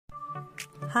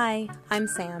Hi, I'm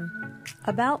Sam.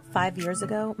 About 5 years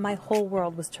ago, my whole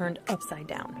world was turned upside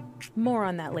down. More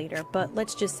on that later, but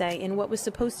let's just say in what was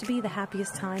supposed to be the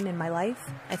happiest time in my life,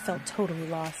 I felt totally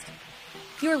lost.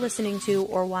 You're listening to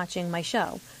or watching my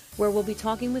show, where we'll be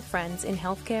talking with friends in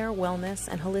healthcare, wellness,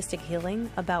 and holistic healing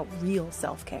about real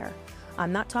self-care.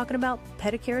 I'm not talking about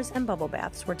pedicures and bubble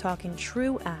baths. We're talking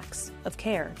true acts of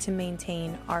care to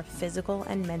maintain our physical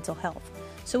and mental health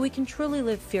so we can truly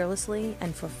live fearlessly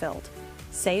and fulfilled.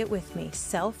 Say it with me.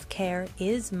 Self-care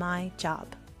is my job.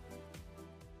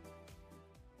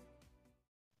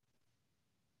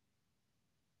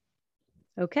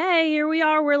 Okay, here we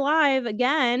are. We're live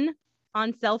again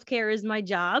on Self-Care is My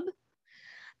Job.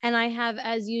 And I have,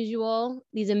 as usual,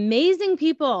 these amazing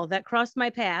people that cross my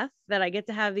path that I get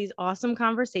to have these awesome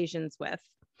conversations with.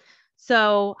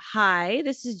 So, hi,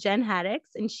 this is Jen Haddix,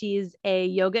 and she's a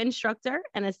yoga instructor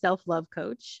and a self-love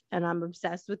coach. And I'm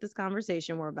obsessed with this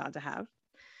conversation we're about to have.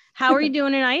 How are you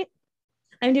doing tonight?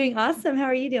 I'm doing awesome. How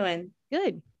are you doing?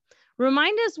 Good.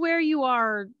 Remind us where you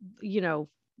are,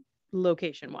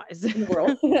 location-wise. In the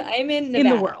world. I'm in Nevada.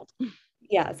 In the world.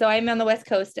 Yeah. So I'm on the West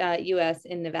Coast, US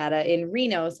in Nevada, in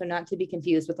Reno. So not to be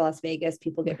confused with Las Vegas.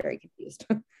 People get very confused.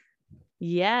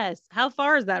 Yes. How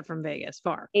far is that from Vegas?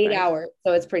 Far. 8 hours.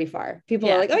 So it's pretty far. People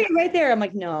are like, oh, you're right there. I'm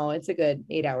like, no, it's a good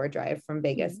 8-hour drive from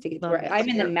Vegas to get to where I'm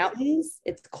in the mountains.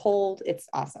 It's cold. It's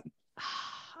awesome.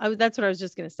 That's what I was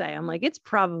just going to say. I'm like, it's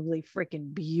probably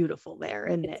freaking beautiful there,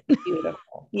 isn't it?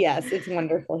 Beautiful. Yes, it's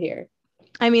wonderful here.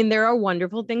 I mean, there are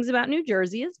wonderful things about New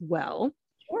Jersey as well.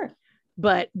 Sure.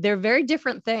 But they're very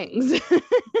different things.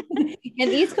 And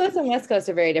East Coast and West Coast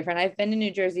are very different. I've been to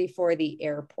New Jersey for the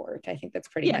airport. I think that's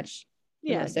pretty much.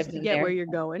 Yeah, just to get where you're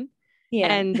going.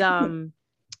 Yeah. And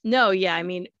no, yeah, I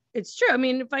mean, it's true. I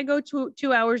mean, if I go 2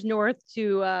 hours north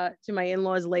to my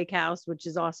in-laws' lake house, which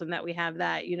is awesome that we have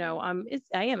that, I'm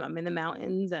in the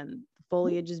mountains and the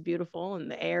foliage is beautiful and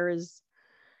the air is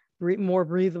more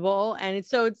breathable. And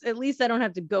it's at least I don't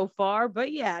have to go far,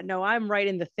 but yeah, no, I'm right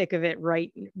in the thick of it,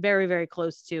 right. Very, very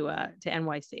close to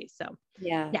NYC. So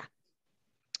yeah,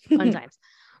 fun times.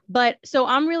 But so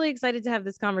I'm really excited to have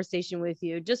this conversation with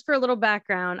you. Just for a little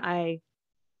background, I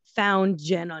found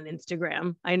Jen on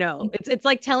Instagram. I know it's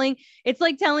like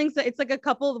a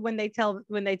couple when they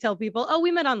tell people, oh,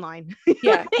 we met online.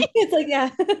 Yeah. It's like, yeah.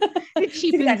 It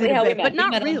cheapens exactly it a bit, but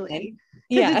not really. Online.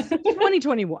 Yeah. It's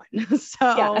 2021. So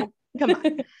yeah. Come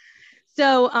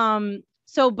on.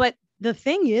 But the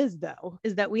thing is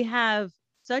that we have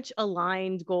such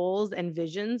aligned goals and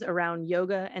visions around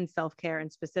yoga and self-care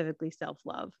and specifically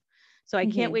self-love. So I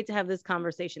can't wait to have this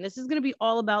conversation. This is going to be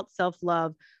all about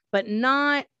self-love, but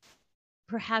not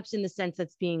perhaps in the sense that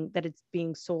it's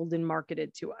being sold and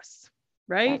marketed to us.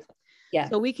 Right. Yeah.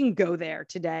 So we can go there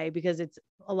today because it's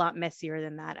a lot messier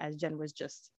than that, as Jen was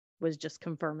just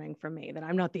confirming for me that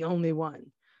I'm not the only one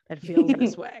that feels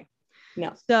this way.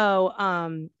 No. So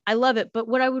I love it. But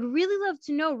what I would really love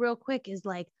to know real quick is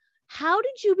like, how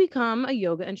did you become a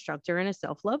yoga instructor and a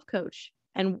self-love coach?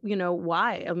 And,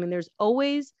 why? I mean, there's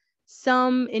always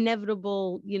some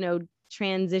inevitable,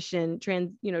 transformation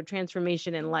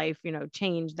in life,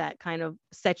 change that kind of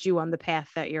sets you on the path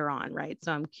that you're on. Right.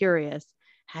 So I'm curious,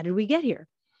 how did we get here?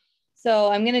 So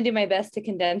I'm going to do my best to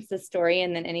condense this story.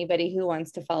 And then anybody who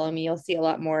wants to follow me, you'll see a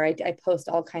lot more. I post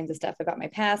all kinds of stuff about my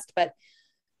past, but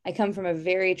I come from a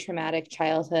very traumatic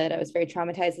childhood. I was very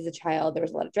traumatized as a child. There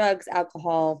was a lot of drugs,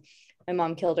 alcohol. My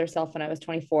mom killed herself when I was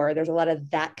 24. There's a lot of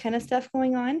that kind of stuff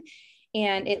going on.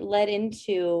 And it led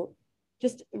into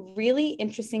just really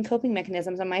interesting coping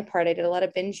mechanisms on my part. I did a lot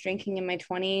of binge drinking in my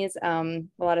 20s,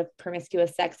 a lot of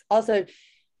promiscuous sex. Also,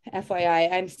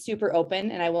 FYI, I'm super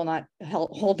open and I will not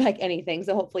hold back anything.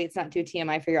 So hopefully it's not too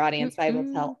TMI for your audience, but I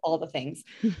will tell all the things.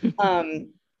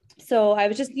 So I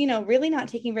was just, really not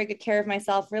taking very good care of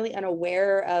myself, really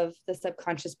unaware of the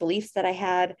subconscious beliefs that I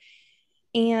had.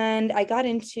 And I got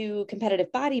into competitive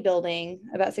bodybuilding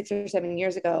about 6 or 7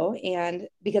 years ago. And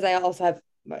because I also have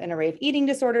an array of eating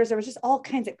disorders, there was just all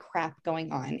kinds of crap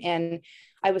going on. And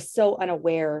I was so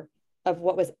unaware of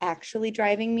what was actually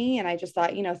driving me. And I just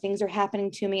thought, things are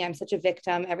happening to me. I'm such a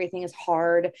victim. Everything is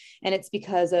hard. And it's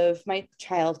because of my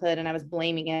childhood. And I was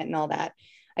blaming it and all that.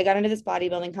 I got into this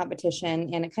bodybuilding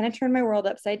competition and it kind of turned my world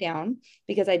upside down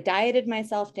because I dieted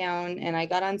myself down and I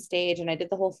got on stage and I did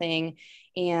the whole thing.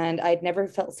 And I'd never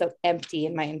felt so empty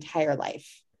in my entire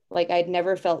life. Like I'd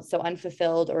never felt so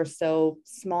unfulfilled or so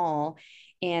small.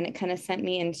 And it kind of sent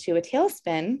me into a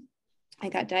tailspin. I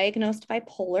got diagnosed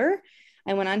bipolar.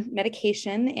 I went on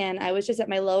medication and I was just at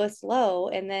my lowest low.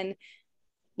 And then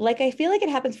like I feel like it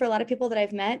happens for a lot of people that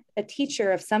I've met, a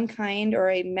teacher of some kind or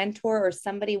a mentor or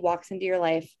somebody walks into your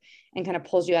life and kind of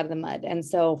pulls you out of the mud. And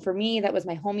so for me, that was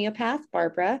my homeopath,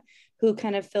 Barbara, who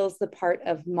kind of fills the part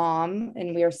of mom.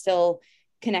 And we are still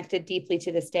connected deeply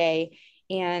to this day.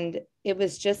 And it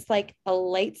was just like a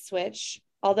light switch.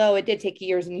 Although it did take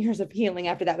years and years of healing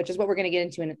after that, which is what we're going to get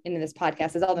into in this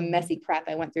podcast, is all the messy crap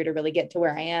I went through to really get to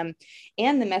where I am,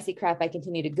 and the messy crap I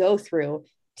continue to go through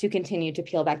to continue to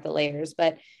peel back the layers.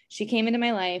 But she came into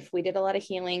my life. We did a lot of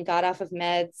healing, got off of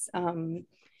meds.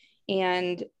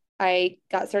 And I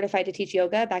got certified to teach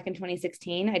yoga back in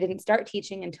 2016. I didn't start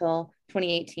teaching until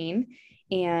 2018.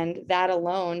 And that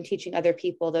alone, teaching other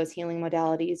people those healing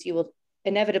modalities, you will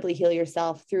inevitably heal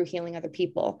yourself through healing other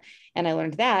people. And I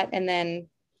learned that. And then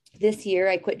this year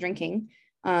I quit drinking.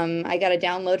 I got a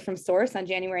download from Source on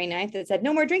January 9th that said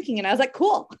no more drinking. And I was like,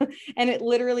 cool. And it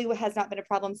literally has not been a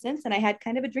problem since. And I had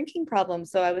kind of a drinking problem.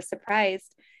 So I was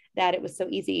surprised that it was so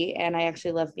easy. And I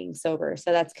actually love being sober.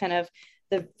 So that's kind of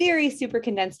the very super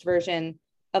condensed version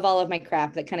of all of my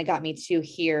crap that kind of got me to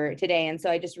here today. And so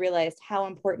I just realized how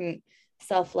important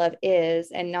self-love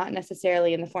is, and not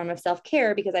necessarily in the form of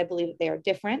self-care, because I believe that they are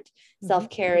different. Mm-hmm.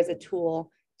 Self-care is a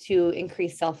tool to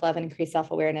increase self-love and increase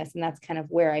self-awareness. And that's kind of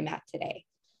where I'm at today.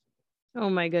 Oh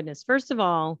my goodness. First of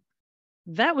all,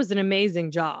 that was an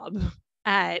amazing job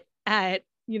at,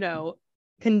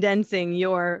 condensing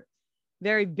your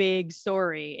very big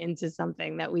story into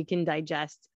something that we can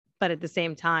digest, but at the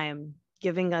same time,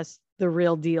 giving us the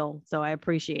real deal. So I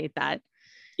appreciate that.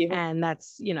 Yeah. And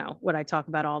that's, what I talk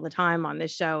about all the time on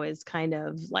this show is kind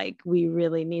of like, we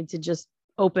really need to just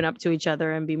open up to each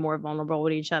other and be more vulnerable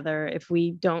with each other. If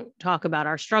we don't talk about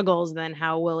our struggles, then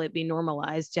how will it be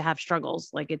normalized to have struggles?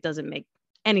 Like, it doesn't make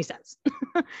any sense.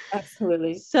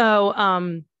 Absolutely.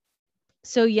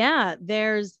 So yeah,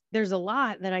 there's a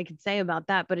lot that I could say about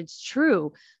that, but it's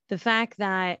true. The fact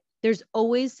that there's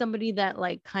always somebody that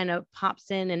like kind of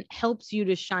pops in and helps you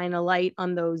to shine a light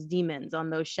on those demons, on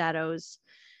those shadows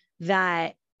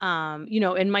that,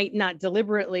 and might not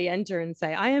deliberately enter and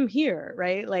say, I am here,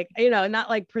 right? Like, not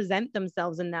like present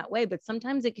themselves in that way, but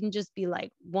sometimes it can just be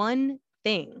like one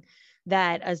thing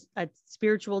that a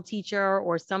spiritual teacher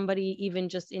or somebody even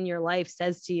just in your life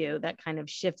says to you that kind of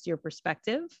shifts your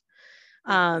perspective.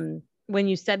 When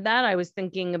you said that, I was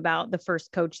thinking about the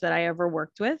first coach that I ever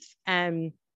worked with.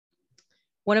 And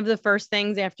one of the first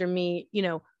things after me,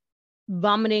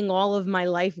 vomiting all of my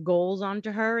life goals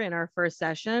onto her in our first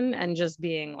session and just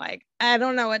being like, I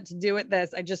don't know what to do with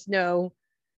this. I just know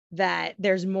that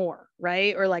there's more,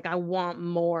 right? Or like, I want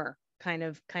more kind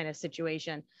of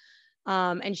situation.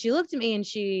 And she looked at me and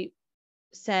she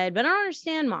said, but I don't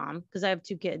understand, Mom, because I have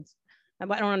 2 kids. I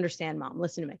don't understand, Mom.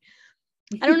 Listen to me.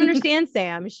 I don't understand,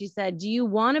 Sam. She said, do you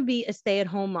want to be a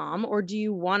stay-at-home mom or do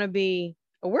you want to be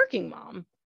a working mom?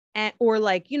 Or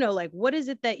like, what is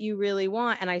it that you really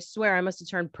want? And I swear I must have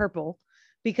turned purple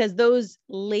because those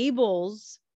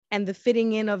labels and the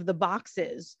fitting in of the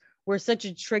boxes were such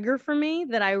a trigger for me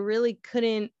that I really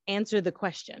couldn't answer the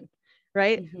question.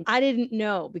 Right. Mm-hmm. I didn't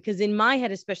know, because in my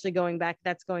head, especially going back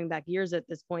years at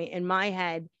this point, in my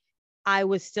head, I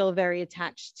was still very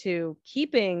attached to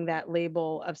keeping that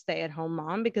label of stay-at-home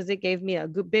mom because it gave me a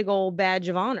big old badge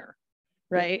of honor.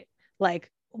 Right. Yeah.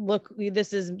 Like, look,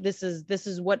 this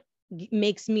is what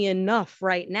makes me enough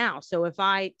right now. So if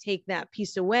I take that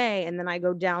piece away and then I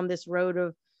go down this road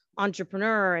of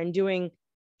entrepreneur and doing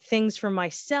things for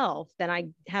myself, then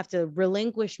I have to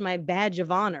relinquish my badge of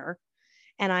honor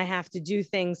and I have to do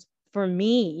things for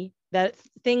me,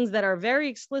 things that are very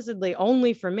explicitly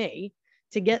only for me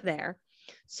to get there.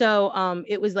 So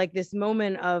it was like this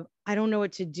moment of, I don't know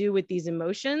what to do with these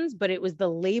emotions, but it was the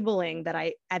labeling that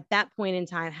I, at that point in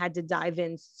time, had to dive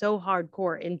in so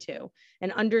hardcore into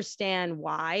and understand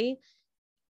why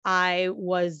I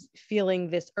was feeling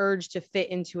this urge to fit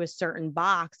into a certain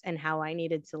box and how I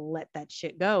needed to let that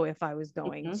shit go if I was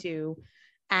going to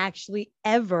actually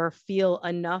ever feel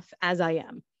enough as I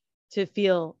am, to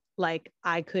feel like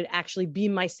I could actually be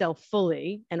myself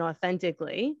fully and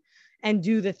authentically and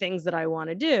do the things that I want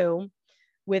to do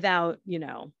without,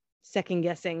 second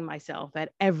guessing myself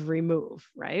at every move.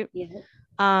 Right.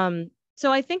 Yeah.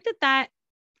 So I think that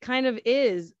kind of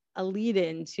is a lead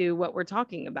in to what we're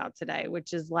talking about today,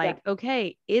 which is like,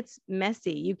 okay, it's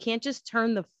messy. You can't just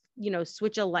turn the,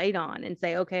 switch a light on and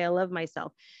say, okay, I love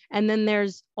myself. And then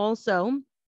there's also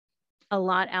a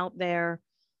lot out there.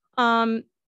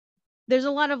 There's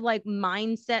a lot of like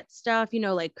mindset stuff,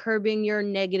 like curbing your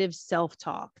negative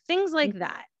self-talk, things like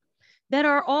that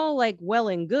are all like well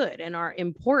and good and are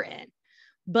important.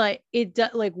 But it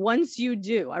like once you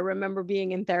do, I remember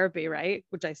being in therapy, right?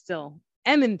 Which I still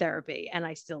am in therapy and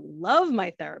I still love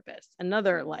my therapist,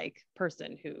 another like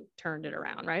person who turned it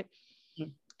around. Right.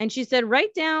 Mm-hmm. And she said,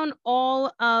 write down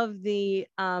all of the,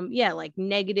 like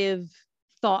negative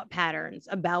thought patterns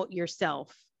about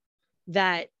yourself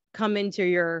that come into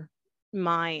your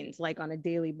mind, like on a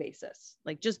daily basis.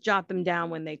 Like just jot them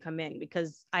down when they come in,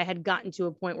 because I had gotten to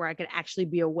a point where I could actually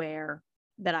be aware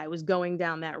that I was going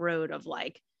down that road of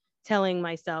like telling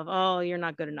myself, oh, you're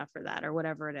not good enough for that, or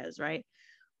whatever it is. Right.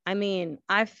 I mean,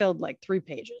 I filled like 3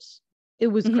 pages. It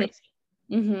was crazy.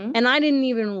 Mm-hmm. And I didn't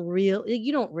even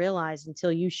you don't realize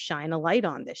until you shine a light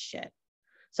on this shit.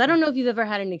 So I don't know if you've ever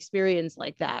had an experience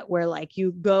like that, where like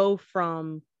you go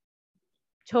from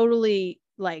totally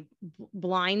like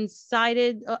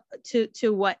blindsided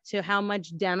to how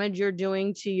much damage you're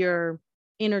doing to your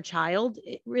inner child,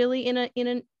 really,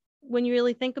 when you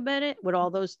really think about it, with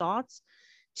all those thoughts,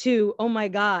 to, oh my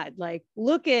God, like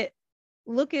look at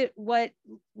what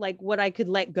I could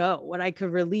let go, what I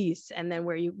could release, and then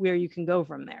where you can go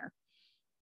from there.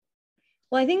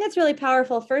 Well, I think that's really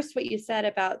powerful. First, what you said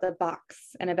about the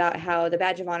box and about how the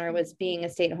badge of honor was being a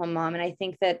stay-at-home mom. And I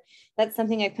think that that's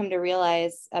something I've come to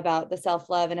realize about the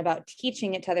self-love and about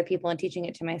teaching it to other people and teaching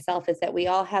it to myself, is that we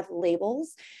all have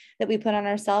labels that we put on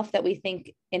ourselves that we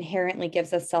think inherently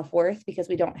gives us self-worth, because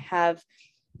we don't have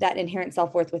that inherent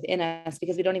self-worth within us,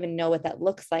 because we don't even know what that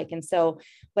looks like. And so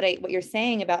what you're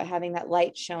saying about having that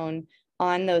light shown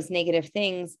on those negative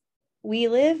things, we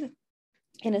live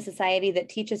in a society that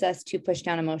teaches us to push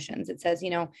down emotions. It says, you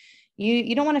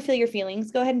don't want to feel your feelings,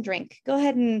 go ahead and drink, go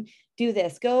ahead and do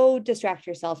this, go distract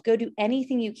yourself, go do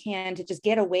anything you can to just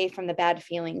get away from the bad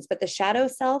feelings. But the shadow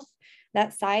self,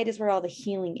 that side, is where all the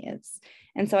healing is.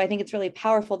 And so I think it's really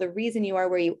powerful. The reason you are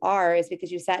where you are is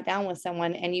because you sat down with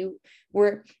someone and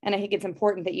and I think it's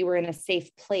important that you were in a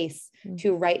safe place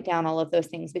to write down all of those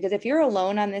things. Because if you're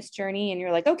alone on this journey and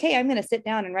you're like, okay, I'm going to sit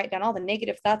down and write down all the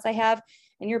negative thoughts I have,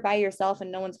 and you're by yourself and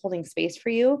no one's holding space for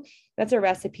you, that's a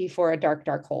recipe for a dark,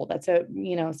 dark hole. So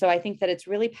I think that it's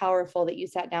really powerful that you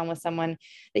sat down with someone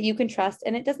that you can trust.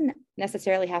 And it doesn't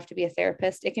necessarily have to be a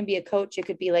therapist. It can be a coach. It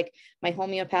could be like my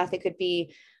homeopath. It could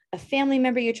be a family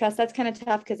member you trust. That's kind of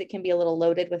tough because it can be a little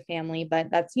loaded with family,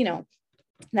 but that's,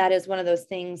 that is one of those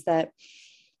things that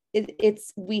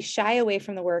we shy away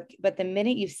from the work. But the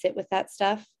minute you sit with that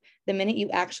stuff, the minute you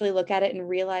actually look at it and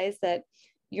realize that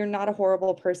you're not a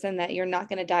horrible person, that you're not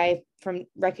going to die from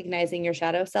recognizing your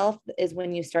shadow self, is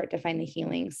when you start to find the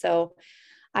healing. So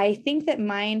I think that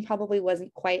mine probably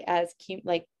wasn't quite as cute,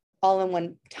 like all in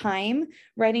one time,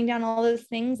 writing down all those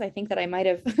things. I think that I might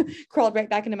have crawled right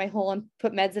back into my hole and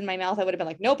put meds in my mouth. I would have been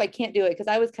like, nope, I can't do it, because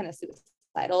I was kind of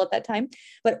suicidal at that time.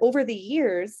 But over the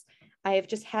years, I have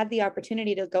just had the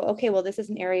opportunity to go, okay, well, this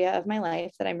is an area of my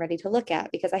life that I'm ready to look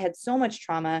at, because I had so much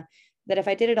trauma that if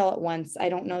I did it all at once, I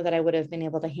don't know that I would have been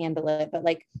able to handle it. But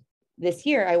like this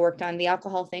year, I worked on the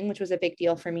alcohol thing, which was a big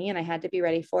deal for me, and I had to be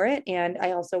ready for it. And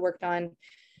I also worked on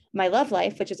my love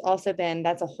life, which has also been,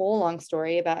 that's a whole long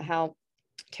story about how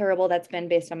terrible that's been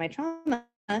based on my trauma.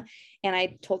 And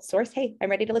I told Source, hey, I'm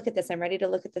ready to look at this. I'm ready to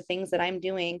look at the things that I'm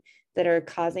doing that are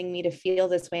causing me to feel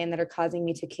this way, and that are causing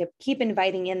me to keep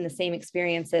inviting in the same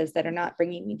experiences that are not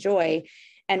bringing me joy.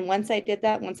 And once I did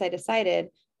that, once I decided,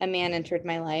 a man entered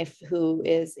my life who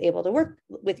is able to work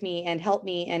with me and help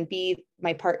me and be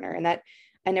my partner. And that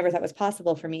I never thought was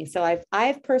possible for me. So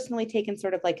I've personally taken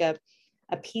sort of like a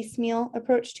piecemeal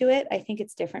approach to it. I think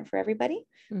it's different for everybody.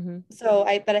 Mm-hmm. So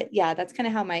that's kind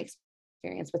of how my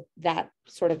experience with that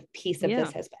sort of piece of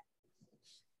this has been.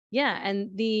 Yeah.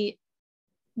 And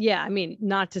I mean,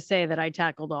 not to say that I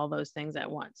tackled all those things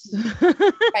at once. Right.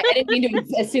 I didn't mean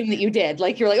to assume that you did.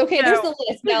 Like, you're like, okay, there's the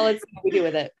list. Now let's see what we do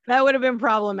with it. That would have been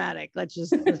problematic. Let's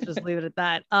just leave it at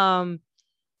that.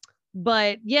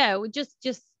 But yeah,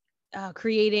 just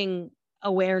creating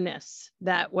awareness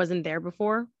that wasn't there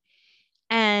before.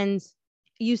 And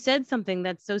you said something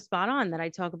that's so spot on that I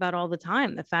talk about all the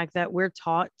time. The fact that we're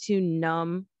taught to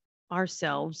numb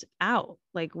ourselves out.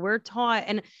 Like, we're taught,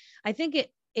 and I think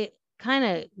it kind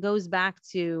of goes back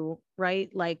to, right,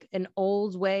 like an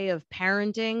old way of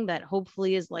parenting that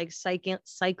hopefully is like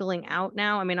cycling out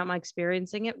now. I mean, I'm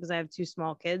experiencing it because I have 2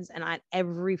 small kids, and at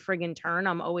every friggin' turn,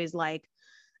 I'm always like,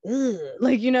 ugh.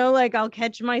 Like, like I'll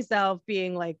catch myself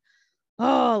being like,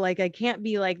 oh, like I can't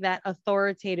be like that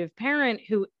authoritative parent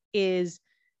who is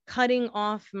cutting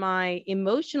off my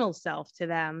emotional self to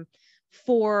them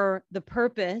for the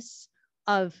purpose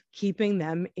of keeping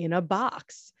them in a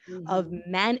box, mm-hmm. of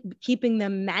keeping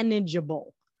them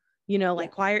manageable,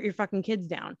 like quiet your fucking kids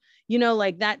down,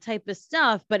 like that type of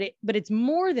stuff. But it's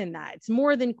more than that. It's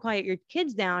more than quiet your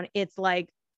kids down. It's like,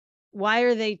 Why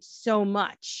are they so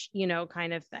much,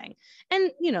 kind of thing.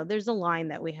 And, there's a line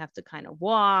that we have to kind of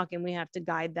walk, and we have to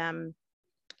guide them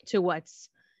to what's,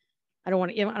 I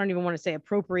don't even want to say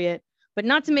appropriate, but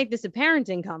not to make this a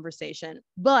parenting conversation,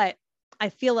 but I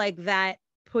feel like that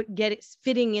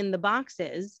fitting in the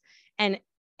boxes and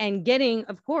getting,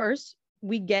 of course,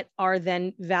 we get our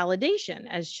then validation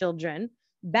as children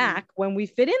back when we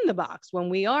fit in the box, when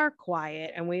we are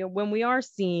quiet and when we are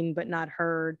seen but not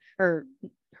heard, or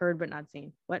heard but not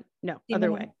seen. What? No,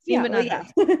 other way. Seen but not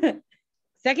heard.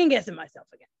 Second guessing myself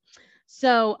again.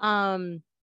 So,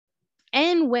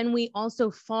 and when we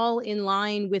also fall in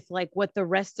line with like what the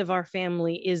rest of our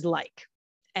family is like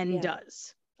and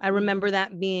does. I remember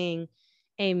that being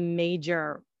a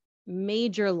major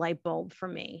light bulb for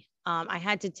me. I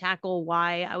had to tackle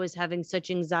why I was having such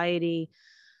anxiety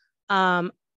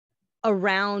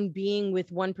around being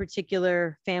with one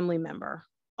particular family member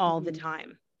all the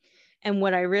time. And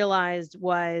what I realized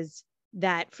was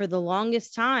that for the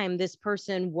longest time, this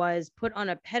person was put on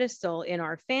a pedestal in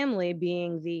our family,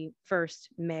 being the first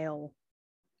male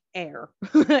heir,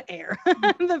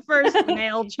 the first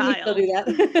male child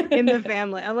in the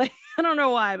family. I'm like, I don't know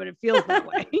why, but it feels that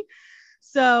way.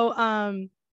 So,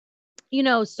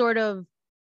 sort of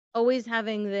always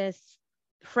having this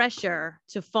pressure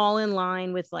to fall in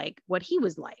line with like what he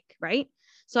was like, right?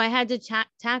 So I had to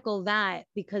tackle that,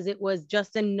 because it was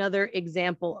just another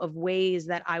example of ways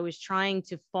that I was trying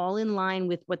to fall in line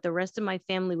with what the rest of my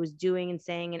family was doing and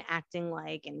saying and acting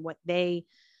like, and what they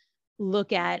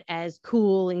look at as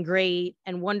cool and great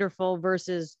and wonderful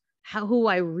versus who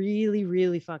I really,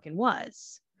 really fucking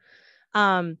was.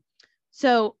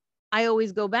 So I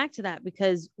always go back to that,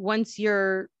 because once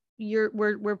we're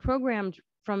programmed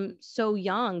from so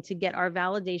young to get our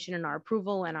validation and our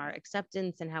approval and our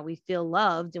acceptance and how we feel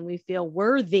loved and we feel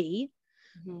worthy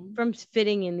from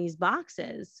fitting in these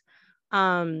boxes.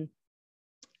 And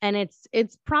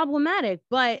it's problematic,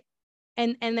 but,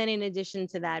 and then in addition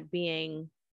to that,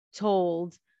 being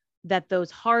told that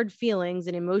those hard feelings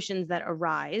and emotions that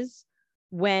arise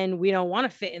when we don't want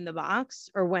to fit in the box,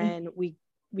 or when we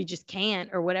just can't,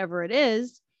 or whatever it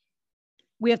is,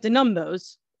 we have to numb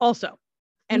those also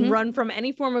and run from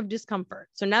any form of discomfort.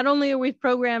 So not only are we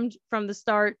programmed from the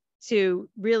start to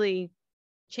really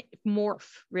morph,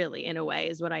 really, in a way,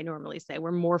 is what I normally say.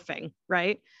 We're morphing,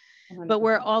 right? 100%. But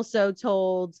we're also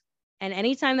told, and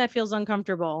anytime that feels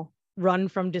uncomfortable, run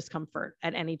from discomfort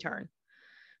at any turn.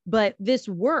 But this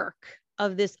work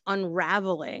of this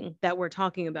unraveling that we're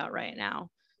talking about right now,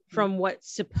 from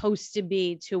what's supposed to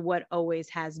be to what always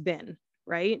has been,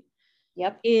 right?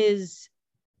 Yep. Is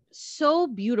so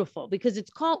beautiful, because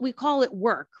we call it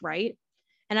work, right?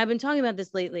 And I've been talking about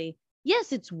this lately.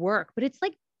 Yes, it's work, but it's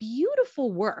like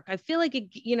beautiful work. I feel like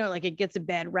it gets a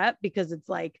bad rep, because it's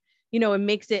like, it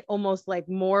makes it almost like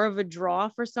more of a draw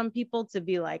for some people to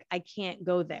be like, I can't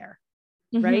go there.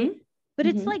 Right. But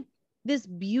it's like this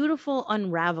beautiful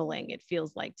unraveling, it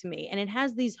feels like to me. And it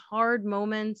has these hard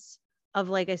moments of,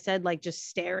 like I said, like just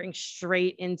staring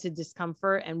straight into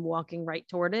discomfort and walking right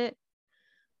toward it.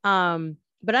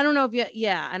 But I don't know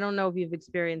I don't know if you've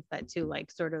experienced that too, like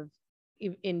sort of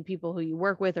in people who you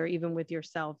work with, or even with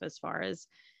yourself, as far as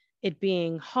it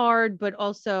being hard, but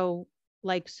also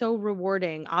like so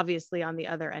rewarding, obviously, on the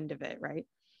other end of it, right?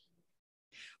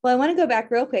 Well, I want to go back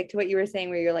real quick to what you were saying,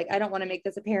 where you're like, I don't want to make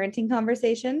this a parenting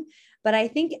conversation, but I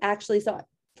think actually, so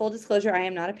full disclosure, I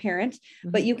am not a parent,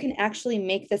 but you can actually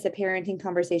make this a parenting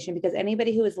conversation, because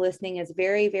anybody who is listening is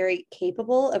very, very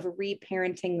capable of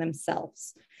reparenting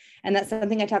themselves. And that's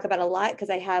something I talk about a lot,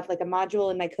 because I have like a module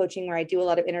in my coaching where I do a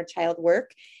lot of inner child work.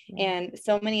 And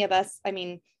so many of us, I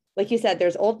mean, like you said,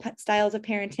 there's old styles of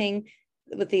parenting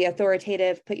with the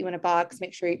authoritative, put you in a box,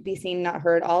 make sure you be seen, not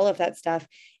heard, all of that stuff.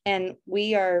 And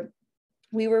we were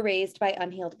raised by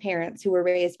unhealed parents who were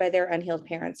raised by their unhealed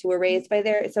parents who were raised by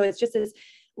their, so it's just this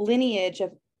lineage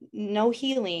of no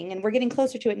healing. And we're getting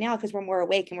closer to it now because we're more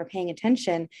awake and we're paying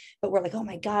attention, but we're like, oh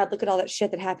my God, look at all that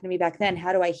shit that happened to me back then.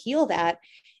 How do I heal that?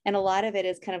 And a lot of it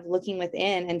is kind of looking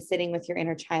within and sitting with your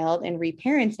inner child and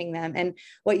reparenting them. And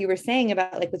what you were saying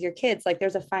about like with your kids, like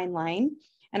there's a fine line.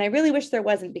 And I really wish there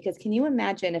wasn't, because can you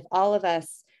imagine if all of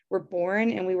us were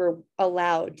born and we were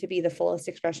allowed to be the fullest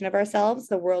expression of ourselves,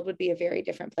 the world would be a very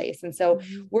different place. And so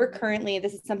we're currently,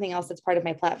 this is something else that's part of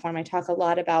my platform. I talk a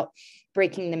lot about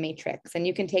breaking the matrix, and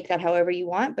you can take that however you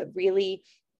want, but really,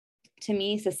 to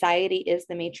me, society is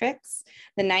the matrix.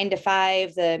 The 9 to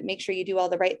 5, the make sure you do all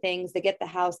the right things, the get the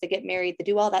house, the get married, the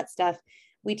do all that stuff.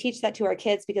 We teach that to our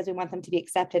kids because we want them to be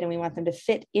accepted and we want them to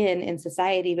fit in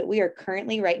society. But we are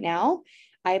currently right now,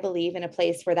 I believe, in a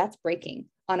place where that's breaking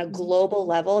on a global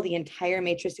level, the entire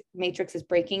matrix is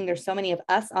breaking. There's so many of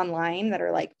us online that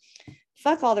are like,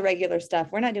 fuck all the regular stuff.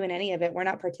 We're not doing any of it. We're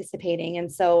not participating.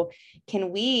 And so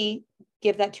can we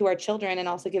give that to our children and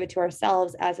also give it to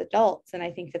ourselves as adults? And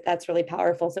I think that that's really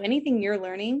powerful. So anything you're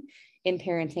learning in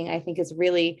parenting, I think is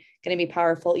really going to be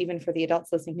powerful, even for the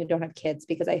adults listening who don't have kids,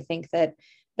 because I think that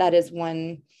that is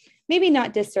one, maybe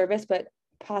not disservice, but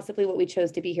possibly what we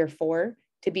chose to be here for,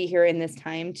 to be here in this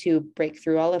time to break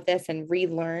through all of this and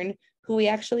relearn who we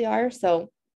actually are. So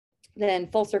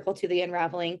then full circle to the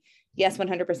unraveling. Yes,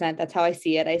 100%. That's how I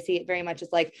see it. I see it very much as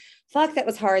like, fuck, that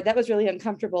was hard. That was really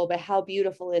uncomfortable, but how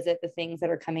beautiful is it? The things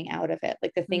that are coming out of it,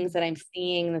 like the things that I'm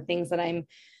seeing, the things that I'm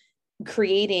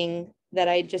creating that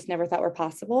I just never thought were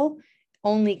possible,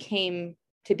 only came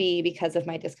to be because of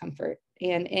my discomfort.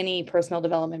 And any personal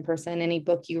development person, any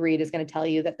book you read is going to tell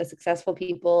you that the successful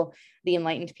people, the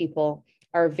enlightened people,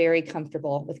 are very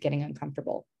comfortable with getting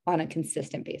uncomfortable on a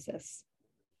consistent basis.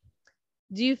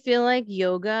 Do you feel like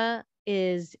yoga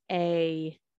is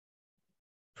a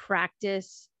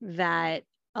practice that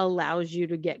allows you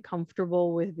to get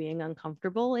comfortable with being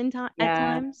uncomfortable at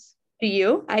times? Do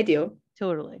you? I do.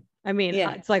 Totally. I mean,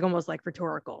 Yeah. It's like almost like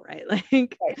rhetorical, right?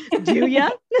 Like, do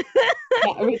ya?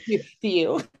 Do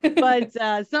you? But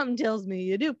something tells me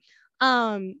you do.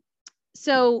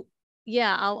 So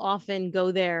yeah, I'll often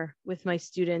go there with my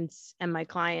students and my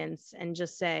clients and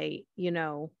just say,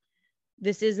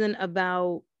 this isn't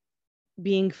about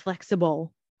being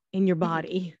flexible in your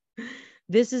body.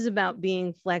 This is about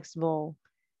being flexible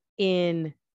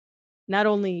in not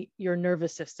only your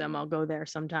nervous system, I'll go there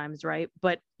sometimes, right?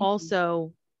 But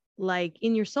also like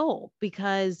in your soul,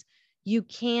 because you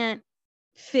can't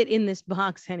fit in this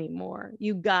box anymore.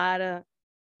 You gotta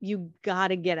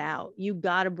get out. You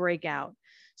gotta break out.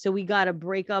 So we gotta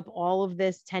break up all of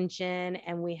this tension,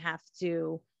 and we have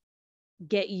to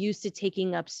get used to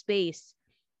taking up space.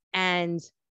 And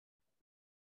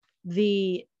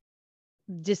the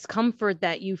discomfort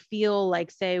that you feel,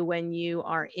 like, say, when you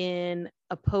are in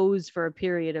a pose for a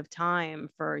period of time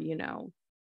for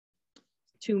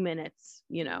 2 minutes,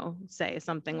 say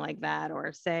something like that,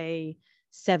 or say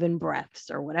 7 breaths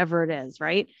or whatever it is,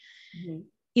 right?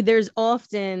 There's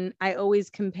often, I always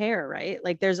compare, right?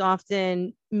 Like there's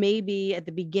often, maybe at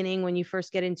the beginning when you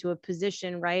first get into a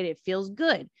position, right, it feels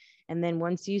good. And then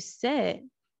once you sit, it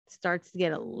starts to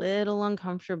get a little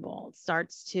uncomfortable. It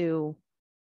starts to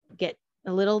get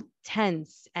a little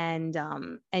tense. And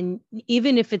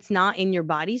even if it's not in your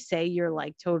body, say you're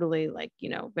like totally like,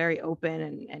 very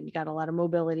open and you got a lot of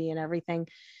mobility and everything,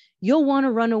 you'll want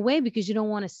to run away because you don't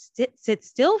want to sit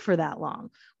still for that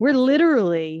long. We're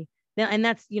literally, and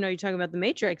that's, you're talking about the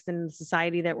matrix and the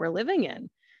society that we're living in.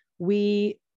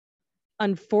 We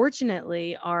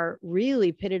unfortunately are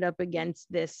really pitted up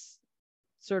against this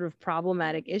sort of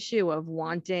problematic issue of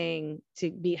wanting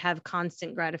to have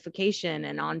constant gratification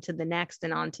and on to the next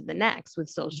and on to the next, with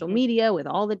social media, with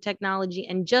all the technology,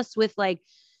 and just with like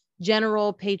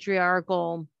general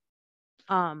patriarchal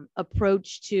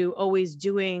approach to always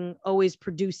doing, always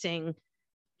producing,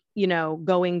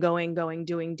 going,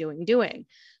 doing.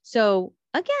 So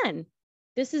again,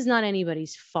 this is not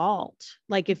anybody's fault.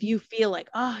 Like if you feel like,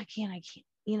 oh, I can't,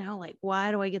 like, why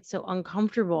do I get so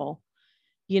uncomfortable?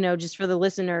 Just for the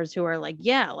listeners who are like,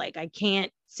 yeah, like I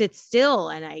can't sit still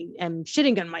and I am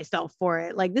shitting on myself for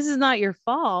it. Like, this is not your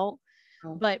fault.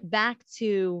 But back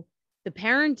to the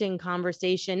parenting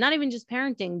conversation, not even just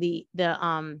parenting,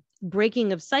 the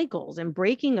breaking of cycles and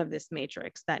breaking of this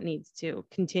matrix that needs to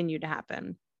continue to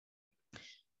happen.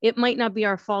 It might not be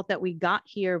our fault that we got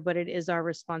here, but it is our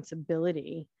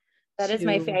responsibility. That is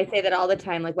I say that all the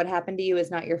time. Like, what happened to you is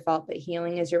not your fault, but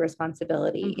healing is your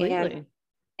responsibility. Completely.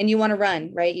 And you want to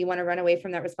run, right? You want to run away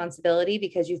from that responsibility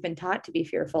because you've been taught to be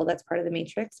fearful. That's part of the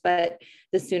matrix. But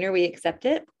the sooner we accept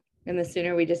it and the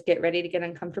sooner we just get ready to get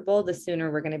uncomfortable, the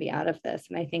sooner we're going to be out of this.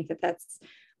 And I think that that's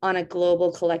on a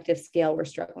global collective scale. We're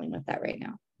struggling with that right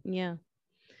now. Yeah.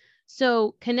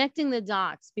 So connecting the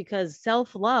dots, because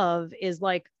self-love is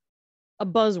like a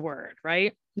buzzword,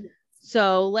 right?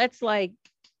 So let's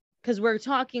because we're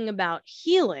talking about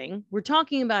healing. We're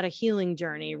talking about a healing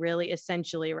journey, really,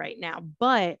 essentially right now,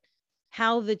 but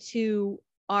how the two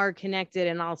are connected.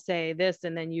 And I'll say this,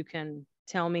 and then you can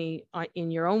tell me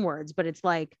in your own words, but it's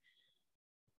like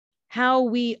how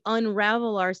we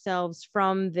unravel ourselves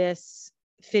from this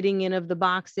fitting in of the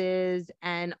boxes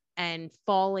and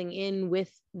falling in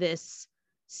with this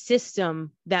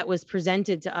system that was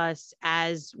presented to us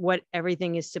as what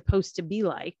everything is supposed to be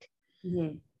like.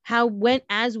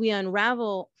 as we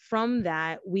unravel from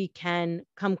that, we can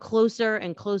come closer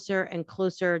and closer and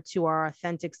closer to our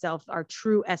authentic self, our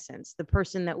true essence, the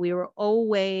person that we were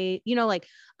always, like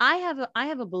I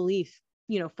have a belief,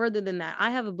 further than that,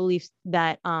 I have a belief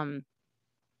that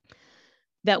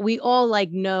that we all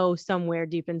like know somewhere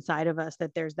deep inside of us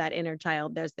that there's that inner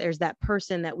child, there's that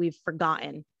person that we've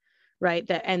forgotten, right?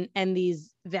 That and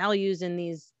these values and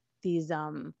these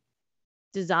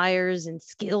desires and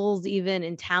skills even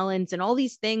and talents and all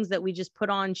these things that we just put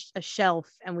on a shelf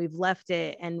and we've left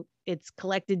it and it's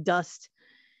collected dust,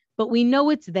 but we know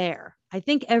it's there. I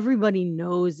think everybody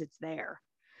knows it's there.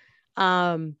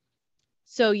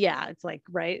 So yeah, it's like,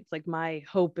 right, it's like my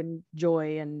hope and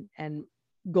joy and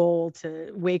goal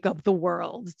to wake up the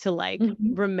world to like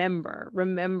remember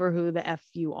who the F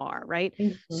you are, right?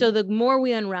 So the more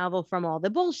we unravel from all the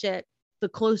bullshit, the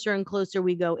closer and closer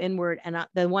we go inward. And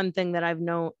the one thing that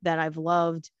I've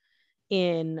loved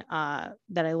in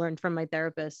that I learned from my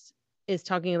therapist is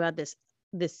talking about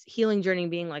this healing journey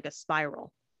being like a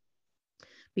spiral,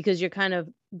 because you're kind of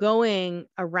going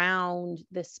around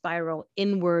this spiral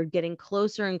inward, getting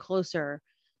closer and closer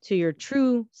to your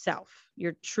true self,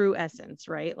 your true essence,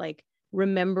 right? Like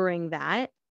remembering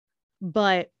that.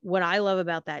 But what I love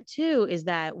about that too is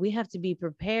that we have to be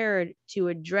prepared to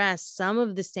address some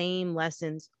of the same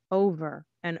lessons over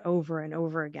and over and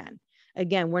over again.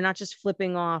 Again, we're not just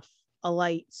flipping off a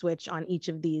light switch on each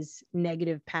of these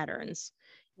negative patterns.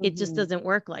 It just doesn't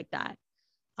work like that.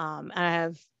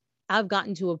 I've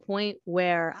gotten to a point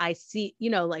where I see,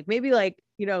 like maybe like,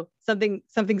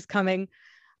 something's coming.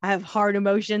 I have hard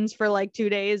emotions for like 2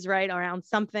 days, right, around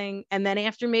something. And then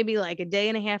after maybe like a day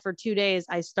and a half or 2 days,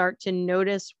 I start to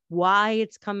notice why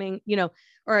it's coming,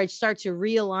 or I start to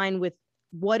realign with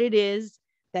what it is,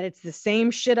 that it's the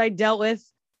same shit I dealt with,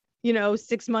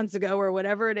 6 months ago or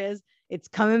whatever it is. It's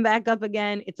coming back up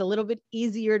again. It's a little bit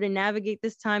easier to navigate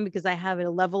this time because I have a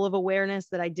level of awareness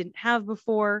that I didn't have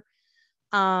before.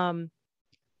 But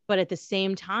at the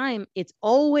same time, it's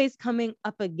always coming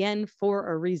up again for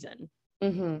a reason.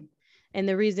 And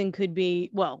the reason could be,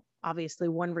 well, obviously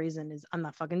one reason is I'm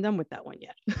not fucking done with that one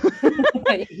yet.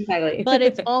 Exactly. But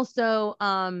it's also,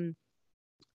 in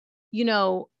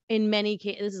many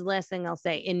cases, this is the last thing I'll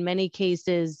say, in many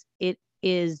cases, it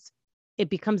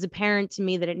becomes apparent to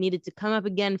me that it needed to come up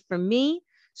again for me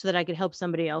so that I could help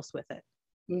somebody else with it,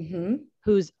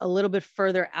 who's a little bit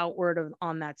further outward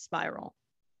on that spiral.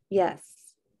 Yes.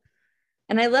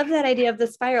 And I love that idea of the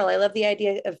spiral. I love the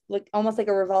idea of like almost like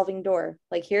a revolving door.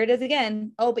 Like here it is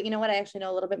again. Oh, but you know what? I actually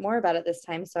know a little bit more about it this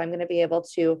time. So I'm going to be able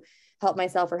to help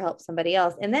myself or help somebody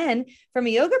else. And then from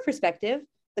a yoga perspective,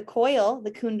 the coil,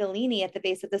 the Kundalini at the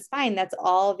base of the spine, that's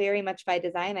all very much by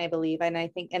design, I believe. And I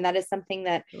think, and that is something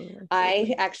that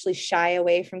I actually shy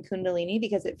away from Kundalini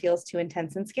because it feels too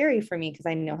intense and scary for me. Cause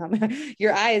I know how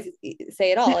your eyes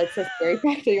say it all. It's a scary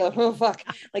practice. You're like, oh, fuck.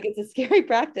 Like it's a scary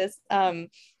practice.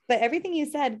 But everything you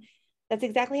said, that's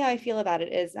exactly how I feel about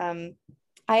it is,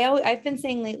 I've been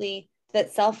saying lately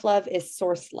that self-love is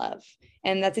source love.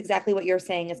 And that's exactly what you're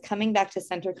saying is coming back to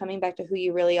center, coming back to who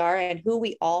you really are, and who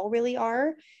we all really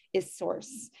are is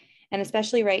source. And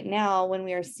especially right now, when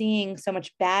we are seeing so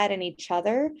much bad in each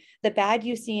other, the bad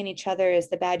you see in each other is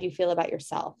the bad you feel about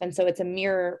yourself. And so it's a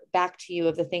mirror back to you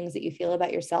of the things that you feel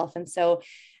about yourself. And so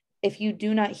if you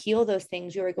do not heal those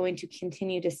things, you are going to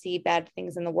continue to see bad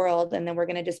things in the world. And then we're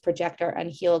going to just project our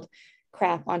unhealed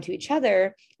crap onto each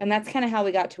other. And that's kind of how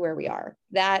we got to where we are.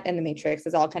 That and the Matrix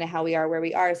is all kind of how we are where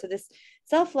we are. So this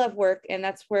self-love work, and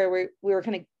that's where we were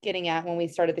kind of getting at when we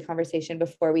started the conversation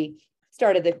before we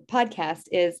started the podcast,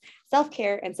 is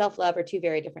self-care and self-love are two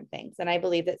very different things. And I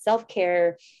believe that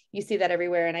self-care, you see that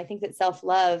everywhere. And I think that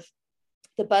self-love,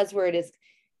 the buzzword is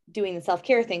doing the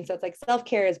self-care thing. So it's like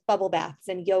self-care is bubble baths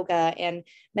and yoga and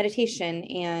meditation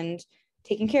and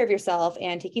taking care of yourself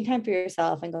and taking time for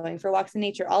yourself and going for walks in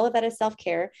nature. All of that is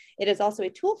self-care. It is also a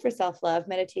tool for self-love.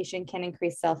 Meditation can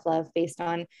increase self-love based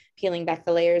on peeling back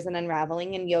the layers and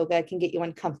unraveling, and yoga can get you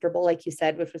uncomfortable, like you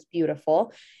said, which was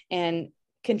beautiful, and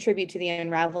contribute to the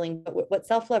unraveling. But what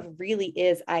self-love really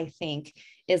is, I think,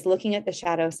 is looking at the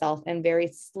shadow self and very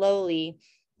slowly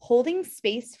holding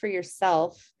space for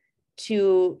yourself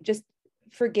to just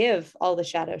forgive all the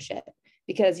shadow shit,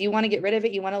 because you want to get rid of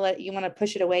it. You want to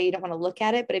push it away. You don't want to look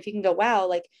at it. But if you can go, wow,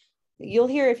 like you'll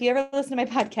hear, if you ever listen to my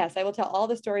podcast, I will tell all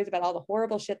the stories about all the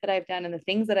horrible shit that I've done and the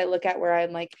things that I look at where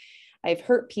I'm like, I've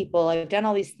hurt people. I've done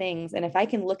all these things. And if I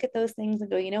can look at those things and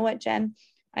go, you know what, Jen,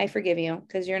 I forgive you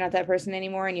because you're not that person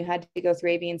anymore. And you had to go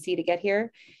through A, B, and C to get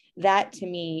here. That to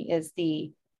me is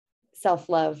the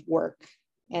self-love work.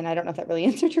 And I don't know if that really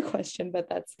answered your question, but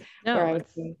that's where I was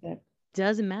going with it.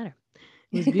 Doesn't matter.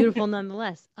 It was beautiful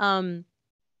nonetheless. I'm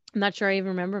not sure I even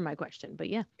remember my question, but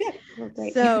yeah. Yeah. Well,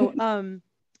 great. So,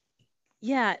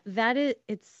 yeah,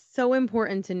 it's so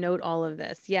important to note all of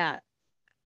this. Yeah.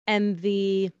 And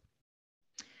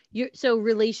so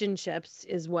relationships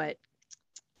is what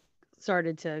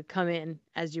started to come in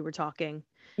as you were talking.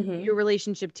 Mhm. Your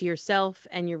relationship to yourself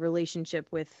and your relationship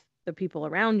with the people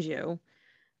around you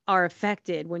are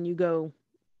affected when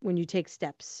you take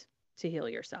steps to heal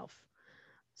yourself.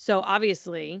 So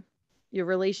obviously your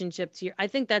relationship to I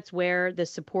think that's where the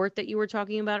support that you were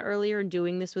talking about earlier,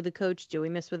 doing this with a coach,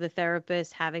 doing this with a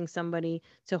therapist, having somebody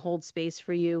to hold space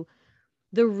for you.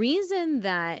 The reason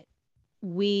that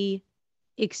we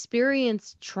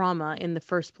experience trauma in the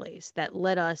first place that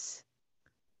led us,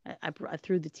 I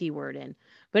threw the T word in,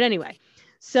 but anyway,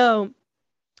 so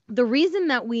the reason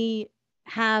that we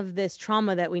have this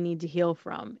trauma that we need to heal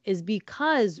from is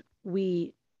because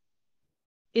we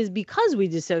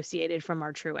dissociated from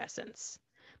our true essence,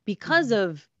 because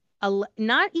of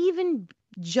not even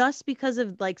just because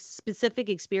of like specific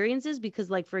experiences, because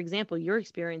like, for example, your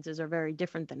experiences are very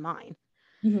different than mine.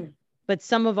 Mhm. But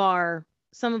some of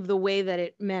the way that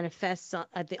it manifests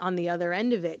on the other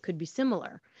end of it could be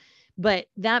similar. But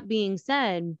that being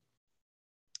said,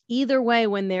 either way,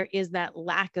 when there is that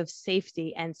lack of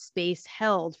safety and space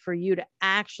held for you to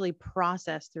actually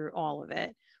process through all of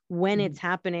it when it's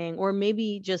happening, or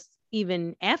maybe just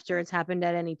even after it's happened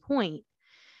at any point,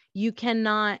 you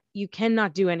cannot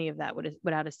do any of that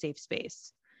without a safe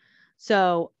space.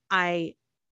 So I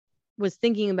was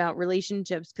thinking about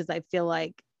relationships because I feel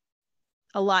like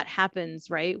a lot happens,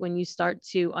 right? When you start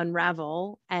to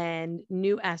unravel and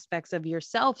new aspects of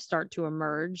yourself start to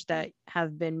emerge that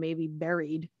have been maybe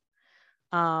buried,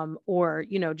 or,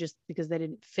 just because they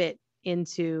didn't fit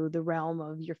into the realm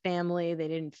of your family, they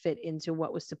didn't fit into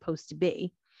what was supposed to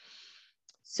be.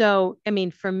 So, I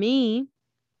mean, for me,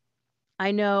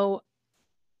 I know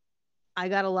I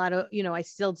got a lot of, I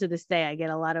still to this day, I get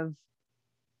a lot of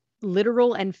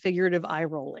literal and figurative eye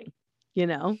rolling,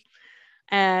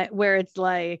 where it's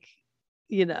like,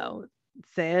 say,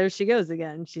 there she goes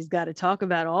again. She's got to talk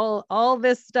about all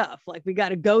this stuff. Like, we got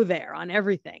to go there on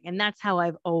everything. And that's how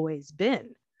I've always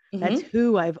been. That's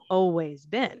who I've always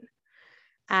been.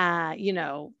 I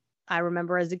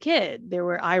remember as a kid, there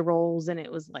were eye rolls and it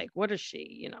was like, what is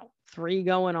she, 3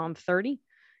 going on 30,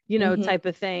 type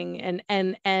of thing.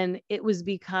 And it was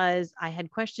because I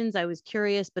had questions, I was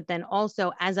curious, but then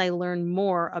also as I learned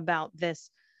more about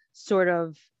this sort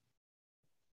of,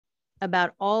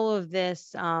 about all of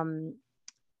this, about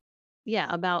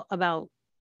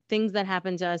things that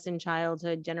happen to us in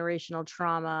childhood, generational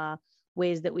trauma,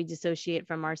 ways that we dissociate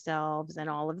from ourselves, and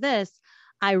all of this,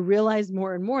 I realized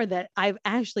more and more that I've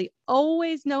actually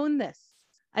always known this.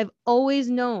 I've always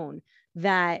known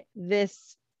that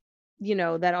this,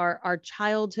 that our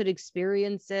childhood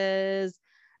experiences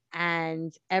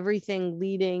and everything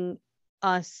leading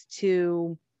us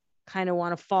to kind of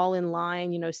want to fall in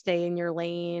line, stay in your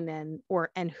lane,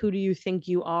 and who do you think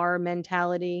you are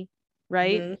mentality,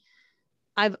 right?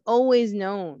 I've always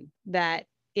known that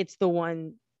it's the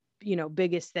one,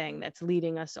 biggest thing that's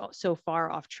leading us so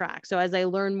far off track. So as I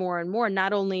learn more and more,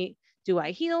 not only do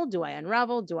I heal, do I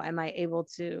unravel, am I able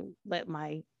to let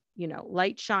my,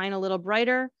 light shine a little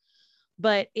brighter,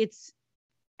 but it's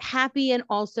happy and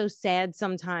also sad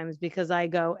sometimes, because I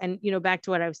go and, back to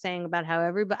what I was saying about how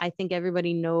I think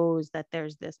everybody knows that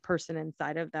there's this person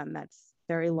inside of them that's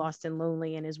very lost and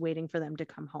lonely and is waiting for them to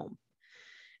come home.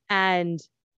 And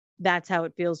that's how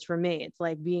it feels for me. It's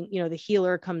like being, the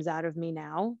healer comes out of me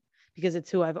now because it's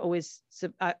who I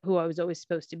was always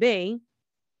supposed to be.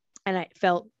 And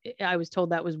I was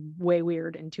told that was way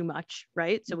weird and too much.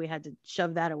 Right. So we had to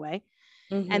shove that away.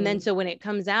 And then, so when it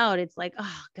comes out, it's like,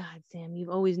 oh God, Sam, you've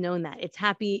always known that. It's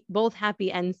happy, both happy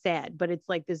and sad, but it's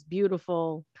like this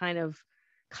beautiful kind of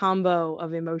combo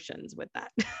of emotions with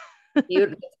that.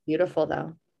 Beautiful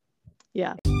though.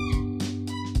 Yeah.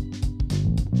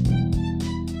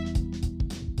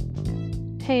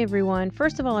 Hey everyone.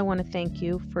 First of all, I want to thank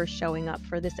you for showing up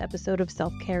for this episode of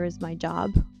Self-Care is My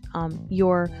Job.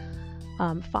 Your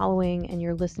following and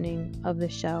your listening of the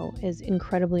show is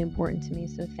incredibly important to me.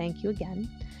 So thank you again.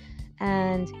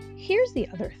 And here's the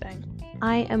other thing.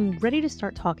 I am ready to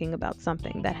start talking about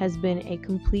something that has been a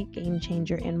complete game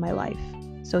changer in my life.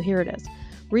 So here it is.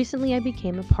 Recently, I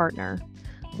became a partner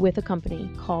with a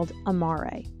company called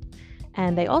Amare.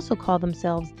 And they also call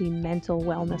themselves the Mental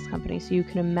Wellness Company. So you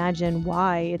can imagine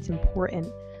why it's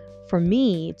important for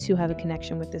me to have a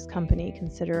connection with this company,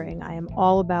 considering I am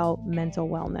all about mental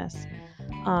wellness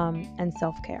and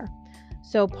self-care.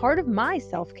 So part of my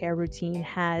self-care routine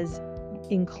has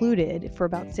included for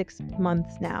about 6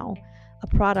 months now a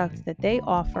product that they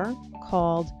offer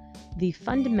called the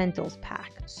Fundamentals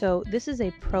Pack. So this is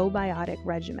a probiotic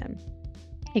regimen.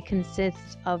 It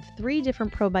consists of 3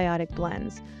 different probiotic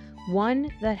blends.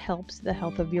 One that helps the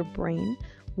health of your brain,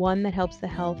 one that helps the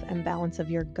health and balance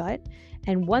of your gut,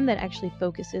 and one that actually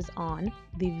focuses on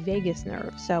the vagus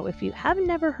nerve. So if you have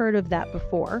never heard of that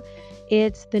before,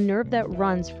 it's the nerve that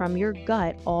runs from your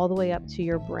gut all the way up to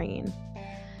your brain.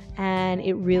 And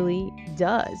it really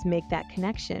does make that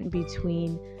connection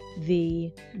between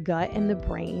the gut and the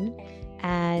brain,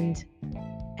 and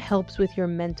helps with your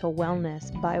mental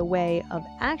wellness by way of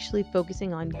actually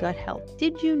focusing on gut health.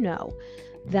 Did you know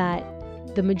that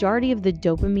the majority of the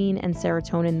dopamine and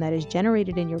serotonin that is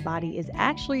generated in your body is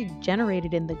actually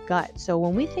generated in the gut? So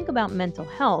when we think about mental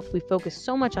health, we focus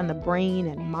so much on the brain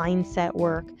and mindset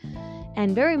work,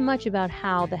 and very much about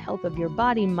how the health of your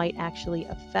body might actually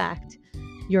affect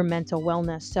your mental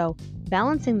wellness. So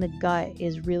balancing the gut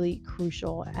is really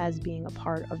crucial as being a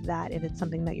part of that if it's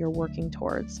something that you're working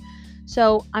towards.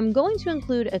 So I'm going to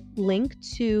include a link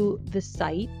to the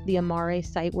site, the Amare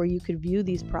site, where you could view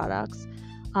these products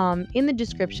in the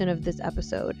description of this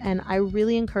episode. And I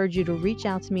really encourage you to reach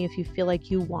out to me if you feel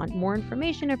like you want more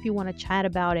information, or if you want to chat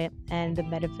about it and the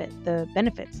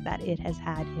benefits that it has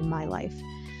had in my life,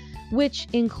 which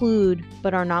include,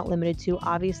 but are not limited to,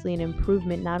 obviously an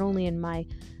improvement not only in my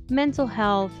mental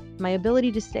health, my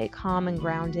ability to stay calm and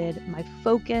grounded, my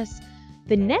focus.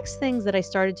 The next things that I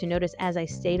started to notice as I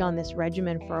stayed on this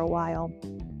regimen for a while,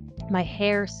 my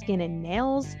hair, skin, and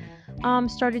nails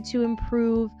started to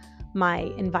improve.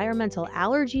 My environmental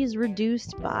allergies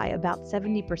reduced by about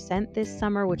 70% this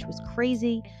summer, which was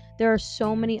crazy. There are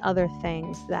so many other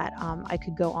things that I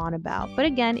could go on about. But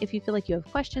again, if you feel like you have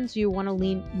questions or you want to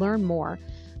learn more,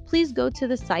 please go to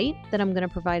the site that I'm going to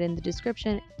provide in the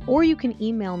description, or you can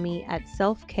email me at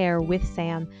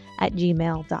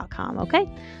selfcarewithsam@gmail.com. Okay?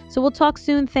 So we'll talk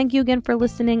soon. Thank you again for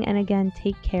listening. And again,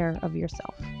 take care of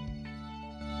yourself.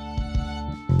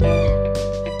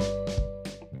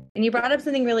 And you brought up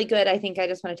something really good. I think I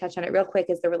just want to touch on it real quick,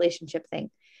 is the relationship thing.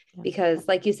 Because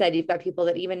like you said, you've got people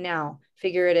that even now,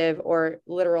 figurative or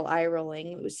literal eye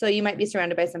rolling. So you might be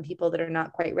surrounded by some people that are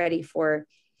not quite ready for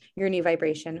your new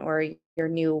vibration or your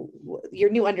new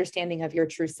understanding of your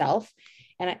true self.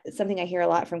 And something I hear a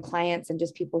lot from clients and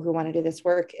just people who want to do this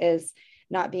work is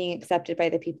not being accepted by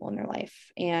the people in their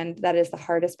life. And that is the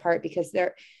hardest part, because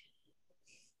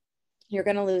you're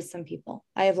going to lose some people.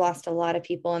 I have lost a lot of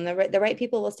people, and the right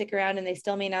people will stick around, and they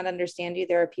still may not understand you.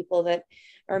 There are people that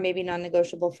are maybe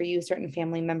non-negotiable for you, certain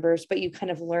family members, but you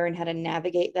kind of learn how to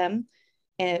navigate them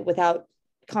and without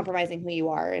compromising who you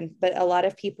are. But a lot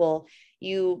of people,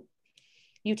 you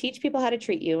teach people how to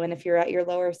treat you. And if you're at your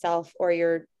lower self or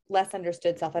your less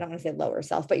understood self, I don't want to say lower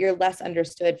self, but your less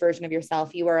understood version of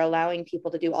yourself, you are allowing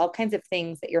people to do all kinds of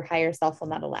things that your higher self will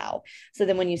not allow. So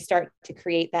then when you start to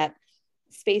create that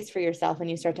space for yourself and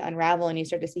you start to unravel and you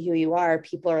start to see who you are,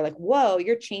 people are like, whoa,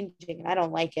 you're changing and I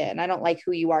don't like it. And I don't like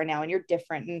who you are now. And you're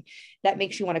different. And that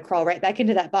makes you want to crawl right back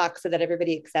into that box so that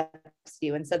everybody accepts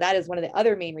you. And so that is one of the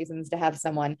other main reasons to have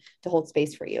someone to hold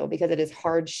space for you, because it is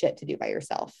hard shit to do by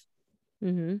yourself.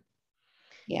 Mm-hmm.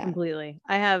 Yeah, completely.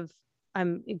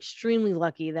 I'm extremely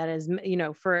lucky that, as you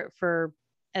know, for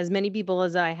as many people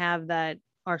as I have that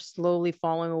are slowly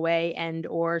falling away and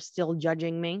or still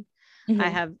judging me, I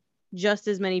have just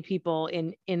as many people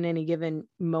in any given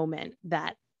moment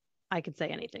that I could say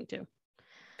anything to.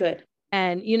 Good.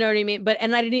 And you know what I mean?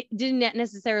 And I didn't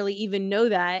necessarily even know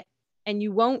that. And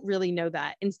you won't really know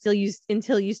that until you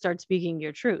start speaking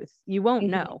your truth. You won't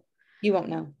know. You won't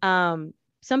know.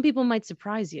 Some people might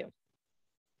surprise you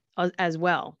as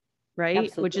well. Right.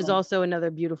 Absolutely. Which is also another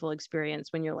beautiful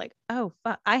experience when you're like, oh,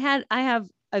 fuck. I have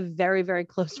a very, very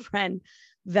close friend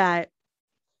that,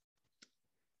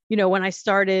 you know, when I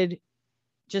started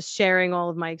just sharing all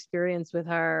of my experience with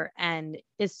her, and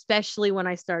especially when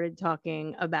I started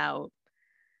talking about,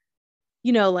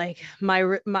 you know, like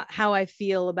my how I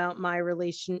feel about my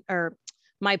relation or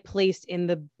my place in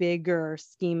the bigger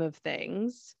scheme of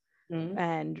things,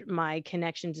 and my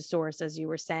connection to source, as you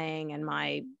were saying, and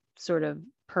my sort of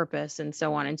purpose and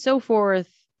so on and so forth.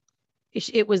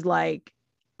 It was like,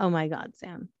 oh my God,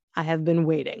 Sam, I have been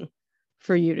waiting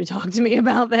for you to talk to me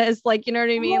about this. Like, you know what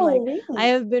I mean? Like, really? I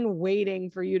have been waiting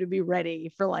for you to be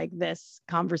ready for like this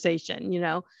conversation, you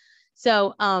know?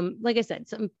 So, like I said,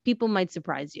 some people might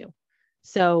surprise you.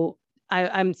 So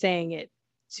I'm saying it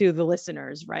to the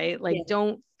listeners, right? Like,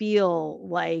 don't feel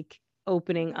like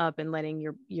opening up and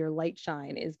letting your light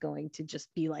shine is going to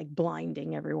just be like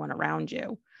blinding everyone around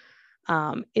you.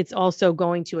 It's also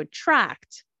going to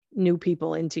attract new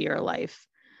people into your life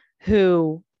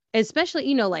who, especially,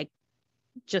 you know, like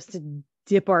just to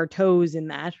dip our toes in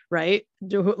that, right?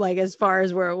 Like as far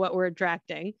as what we're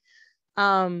attracting,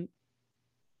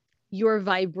 your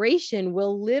vibration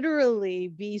will literally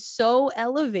be so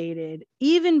elevated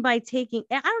even by taking,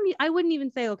 I wouldn't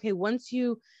even say, okay, once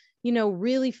you know,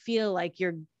 really feel like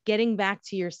you're getting back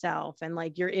to yourself and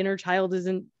like your inner child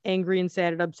isn't angry and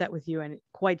sad and upset with you and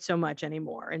quite so much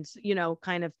anymore, and you know,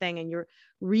 kind of thing, and you're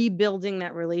rebuilding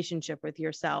that relationship with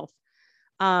yourself,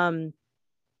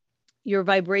 your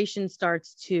vibration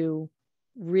starts to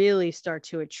really start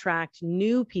to attract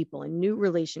new people and new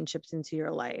relationships into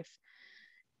your life.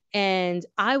 And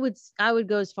I would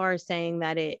go as far as saying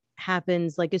that it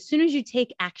happens like as soon as you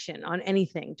take action on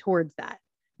anything towards that,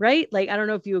 right? Like, I don't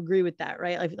know if you agree with that,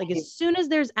 right? Like as soon as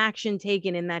there's action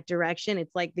taken in that direction,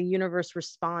 it's like the universe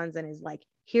responds and is like,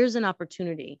 here's an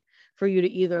opportunity for you to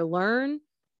either learn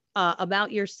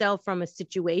about yourself from a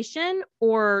situation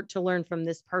or to learn from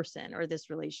this person or this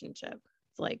relationship.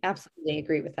 It's like, absolutely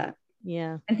agree with that.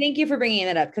 Yeah. And thank you for bringing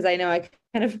that up, because I know I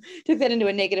kind of took that into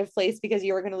a negative place because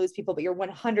you were going to lose people, but you're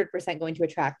 100% going to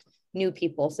attract new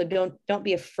people. So don't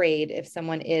be afraid if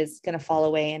someone is going to fall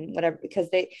away and whatever, because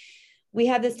we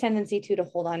have this tendency to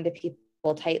hold on to people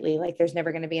tightly, like there's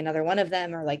never going to be another one of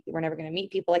them, or like we're never going to meet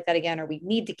people like that again, or we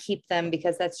need to keep them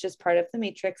because that's just part of the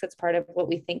matrix. It's part of what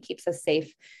we think keeps us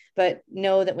safe. But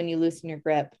know that when you loosen your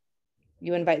grip,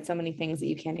 you invite so many things that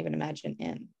you can't even imagine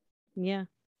in. Yeah.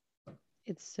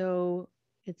 It's so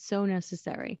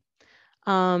necessary.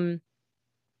 Yeah.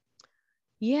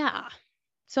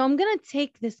 So I'm going to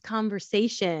take this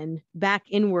conversation back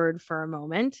inward for a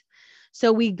moment.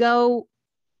 So we go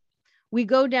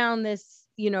down this,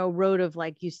 you know, road of,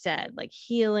 like you said, like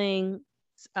healing,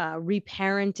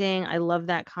 reparenting. I love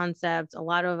that concept. A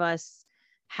lot of us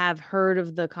have heard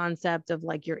of the concept of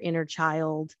like your inner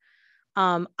child.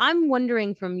 I'm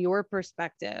wondering from your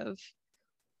perspective,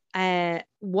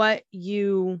 what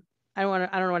you, I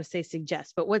don't want to say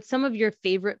suggest, but what some of your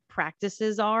favorite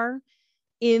practices are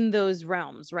in those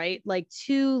realms, right? Like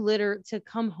to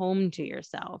come home to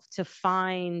yourself, to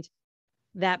find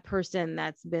that person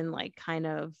that's been like kind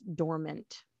of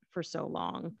dormant for so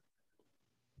long.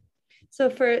 So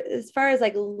for as far as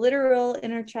like literal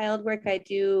inner child work, I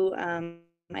do,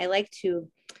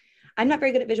 I'm not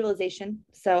very good at visualization,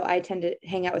 so I tend to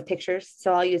hang out with pictures.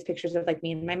 So I'll use pictures of like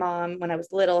me and my mom when I was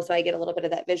little, so I get a little bit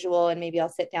of that visual, and maybe I'll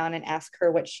sit down and ask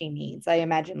her what she needs. I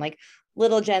imagine like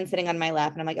little Jen sitting on my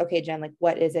lap, and I'm like, okay, Jen, like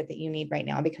what is it that you need right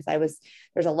now? Because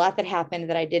there's a lot that happened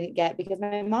that I didn't get because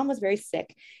my mom was very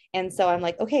sick. And so I'm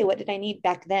like, okay, what did I need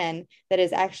back then that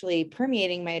is actually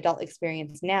permeating my adult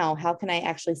experience now? How can I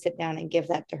actually sit down and give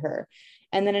that to her?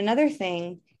 And then another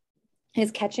thing is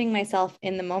catching myself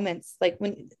in the moments.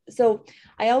 So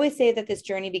I always say that this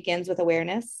journey begins with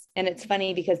awareness. And it's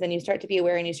funny because then you start to be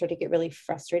aware and you start to get really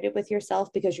frustrated with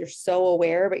yourself because you're so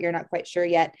aware, but you're not quite sure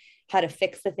yet how to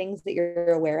fix the things that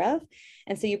you're aware of.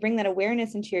 And so you bring that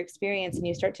awareness into your experience and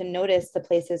you start to notice the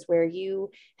places where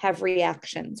you have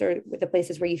reactions, or the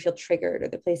places where you feel triggered, or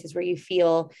the places where you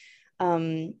feel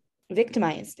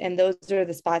victimized. And those are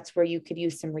the spots where you could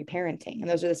use some reparenting. And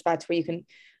those are the spots where you can,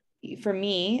 for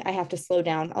me, I have to slow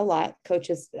down a lot.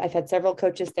 Coaches, I've had several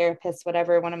coaches, therapists,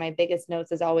 whatever. One of my biggest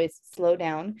notes is always slow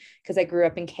down, because I grew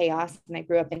up in chaos and I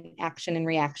grew up in action and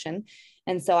reaction.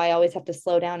 And so I always have to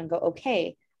slow down and go,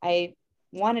 okay, I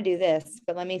want to do this,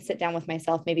 but let me sit down with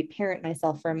myself, maybe parent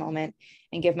myself for a moment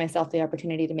and give myself the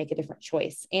opportunity to make a different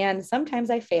choice. And sometimes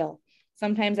I fail.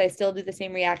 Sometimes I still do the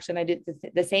same reaction. I do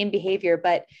the same behavior,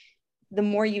 but the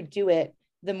more you do it,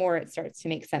 the more it starts to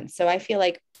make sense. So I feel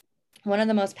like one of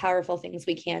the most powerful things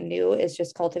we can do is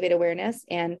just cultivate awareness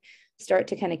and start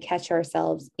to kind of catch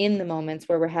ourselves in the moments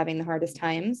where we're having the hardest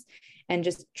times, and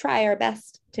just try our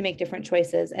best to make different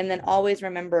choices. And then always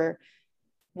remember,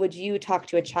 would you talk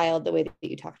to a child the way that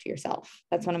you talk to yourself?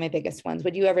 That's one of my biggest ones.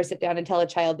 Would you ever sit down and tell a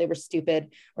child they were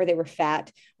stupid, or they were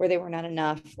fat, or they were not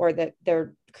enough, or that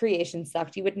their creation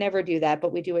sucked? You would never do that,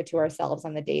 but we do it to ourselves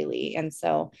on the daily. And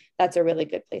so that's a really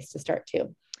good place to start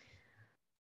too.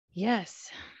 Yes.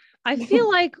 I feel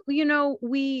like, you know,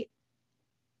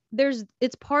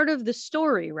 it's part of the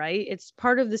story, right? It's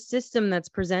part of the system that's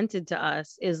presented to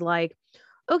us, is like,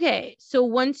 okay, so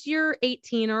once you're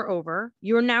 18 or over,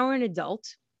 you're now an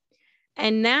adult,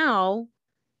 and now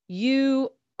you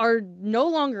are no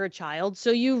longer a child.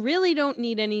 So you really don't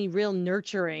need any real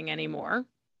nurturing anymore.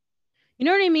 You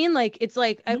know what I mean? Like, it's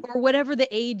like, or whatever the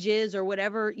age is, or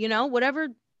whatever, you know, whatever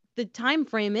the time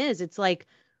frame is, it's like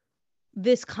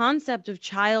this concept of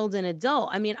child and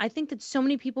adult. I mean, I think that so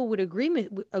many people would agree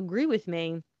with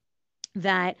me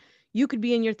that you could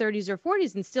be in your 30s or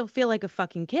 40s and still feel like a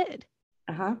fucking kid.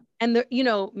 And the, you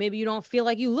know, maybe you don't feel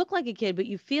like you look like a kid, but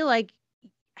you feel like,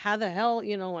 how the hell,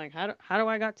 you know, like, how do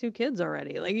I got 2 kids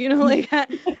already? Like, you know, like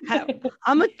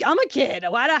I'm a kid.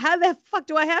 How the fuck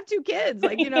do I have 2 kids?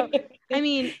 Like, you know, I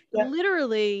mean,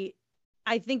 literally,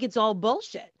 I think it's all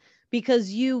bullshit,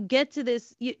 because you get to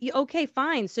this, okay,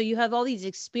 fine. So you have all these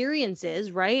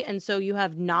experiences, right? And so you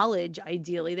have knowledge,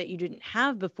 ideally, that you didn't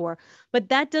have before, but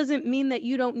that doesn't mean that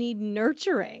you don't need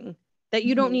nurturing, that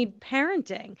you don't need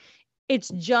parenting. It's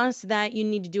just that you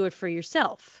need to do it for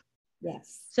yourself.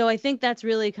 Yes. So I think that's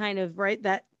really kind of, right,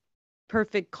 that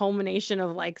perfect culmination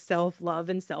of like self-love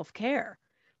and self-care.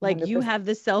 Like 100%. You have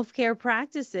the self-care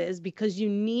practices because you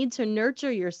need to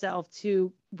nurture yourself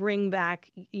to bring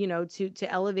back, you know, to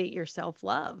elevate your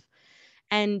self-love.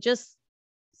 And just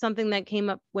something that came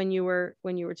up when you were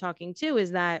talking too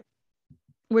is that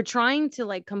we're trying to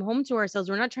like come home to ourselves.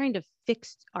 We're not trying to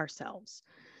fix ourselves,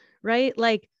 right?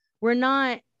 Like we're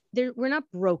not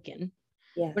broken.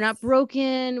 Yes. We're not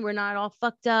broken. We're not all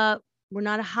fucked up. We're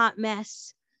not a hot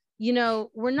mess. You know,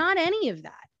 we're not any of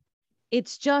that.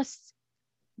 It's just,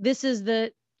 this is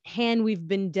the hand we've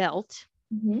been dealt.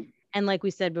 And like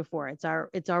we said before, it's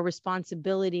our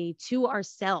responsibility to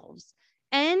ourselves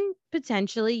and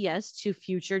potentially, yes, to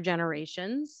future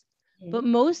generations, but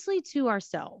mostly to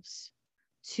ourselves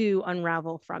to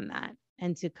unravel from that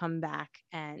and to come back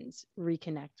and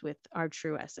reconnect with our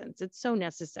true essence. It's so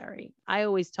necessary. I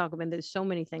always talk about, there's so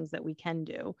many things that we can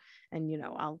do. And, you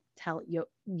know, I'll tell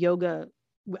yoga,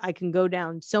 I can go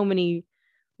down so many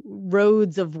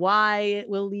roads of why it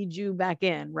will lead you back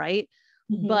in, right?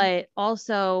 But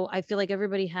also I feel like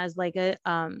everybody has like a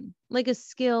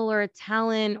skill or a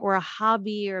talent or a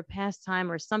hobby or a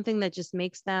pastime or something that just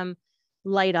makes them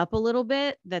light up a little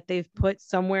bit, that they've put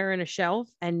somewhere in a shelf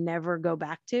and never go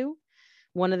back to.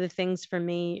 One of the things for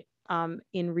me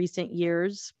in recent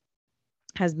years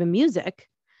has been music.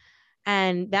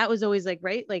 And that was always like,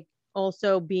 right, like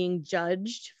also being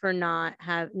judged for not,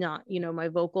 you know, my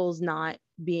vocals not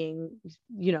being,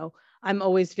 you know, I'm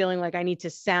always feeling like I need to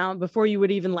sound, before you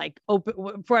would even like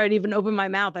before I'd even open my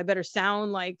mouth, I better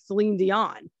sound like Celine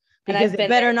Dion, because it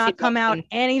better not come out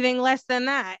anything less than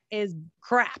that is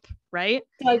crap, right?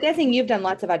 So I'm guessing you've done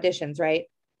lots of auditions, right?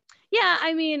 Yeah,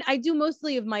 I mean, I do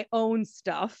mostly of my own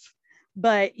stuff,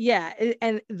 but yeah,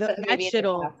 and that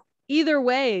shit'll, either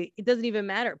way, it doesn't even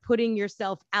matter. Putting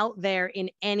yourself out there in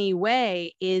any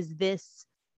way is this,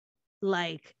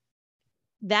 like,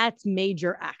 that's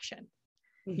major action.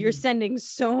 You're sending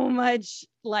so much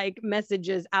like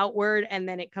messages outward and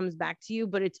then it comes back to you,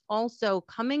 but it's also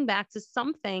coming back to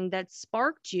something that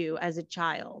sparked you as a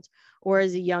child or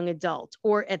as a young adult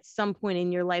or at some point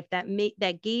in your life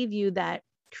that gave you that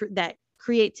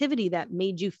creativity that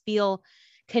made you feel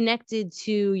connected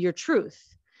to your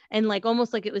truth. And like,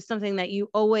 almost like it was something that you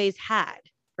always had,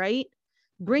 right?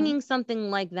 Bringing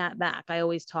something like that back. I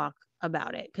always talk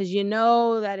about it because you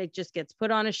know that it just gets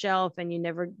put on a shelf and you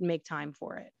never make time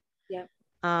for it. Yeah.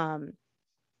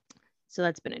 So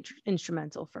that's been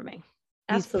instrumental for me.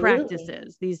 Absolutely. These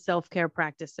practices, these self-care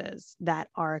practices that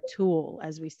are a tool,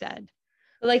 as we said.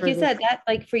 But like you said, that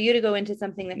like for you to go into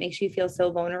something that makes you feel so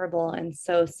vulnerable and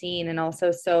so seen and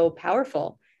also so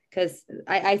powerful, because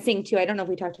I sing too. I don't know if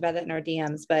we talked about that in our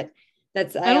DMs, but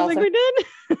that's, I don't think we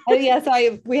did. Yeah.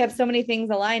 So we have so many things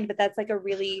aligned, but that's like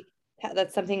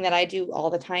that's something that I do all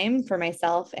the time for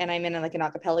myself. And I'm in like an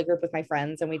a cappella group with my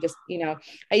friends. And we just, you know,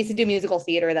 I used to do musical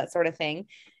theater, that sort of thing.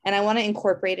 And I want to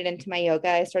incorporate it into my yoga.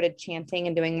 I started chanting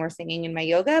and doing more singing in my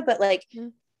yoga, but like,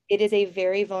 it is a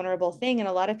very vulnerable thing. And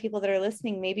a lot of people that are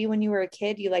listening, maybe when you were a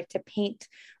kid, you like to paint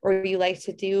or you like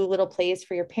to do little plays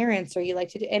for your parents, or you like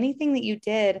to do anything that you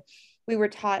did. We were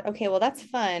taught, okay, well, that's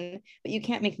fun, but you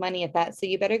can't make money at that. So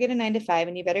you better get a 9-to-5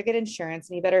 and you better get insurance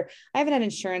and I haven't had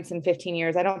insurance in 15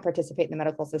 years. I don't participate in the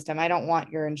medical system. I don't want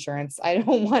your insurance. I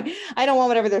don't want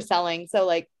whatever they're selling. So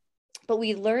like, but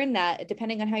we learned that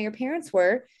depending on how your parents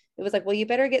were, it was like, well, you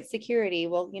better get security.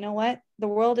 Well, you know what? The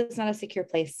world is not a secure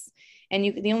place. And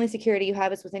the only security you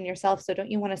have is within yourself. So don't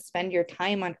you want to spend your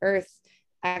time on earth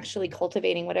actually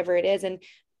cultivating whatever it is? And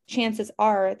chances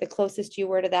are the closest you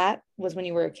were to that was when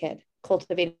you were a kid.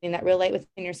 Cultivating that real light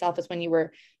within yourself is when you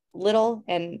were little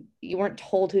and you weren't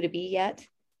told who to be yet.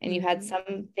 And you had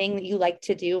something that you like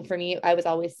to do. For me, I was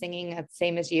always singing,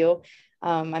 same as you.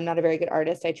 I'm not a very good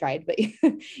artist. I tried, but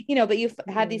you know, but you've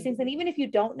had these things. And even if you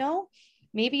don't know,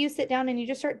 maybe you sit down and you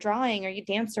just start drawing, or you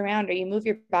dance around, or you move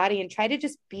your body and try to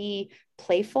just be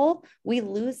playful. We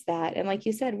lose that. And like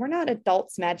you said, we're not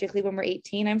adults magically when we're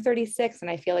 18. I'm 36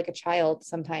 and I feel like a child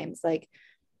sometimes. Like,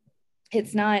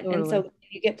 it's not. Totally. And so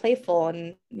you get playful.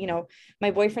 And, you know,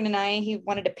 my boyfriend and I, he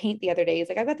wanted to paint the other day. He's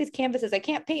like, I've got these canvases. I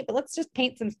can't paint, but let's just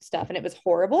paint some stuff. And it was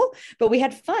horrible, but we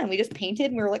had fun. We just painted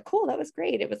and we were like, cool, that was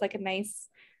great. It was like a nice,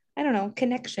 I don't know,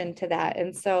 connection to that.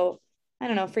 And so I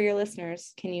don't know, for your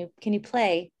listeners, can you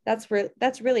play? That's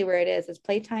really where it is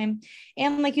playtime.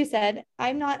 And like you said,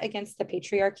 I'm not against the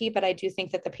patriarchy, but I do think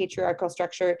that the patriarchal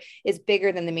structure is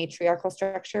bigger than the matriarchal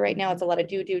structure right now. It's a lot of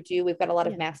do. We've got a lot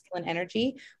of masculine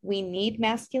energy. We need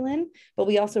masculine, but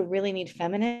we also really need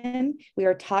feminine. We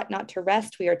are taught not to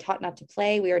rest. We are taught not to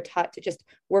play. We are taught to just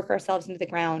work ourselves into the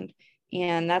ground.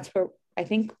 And that's where I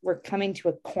think we're coming to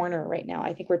a corner right now.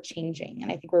 I think we're changing,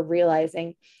 and I think we're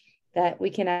realizing that we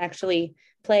can actually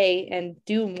play and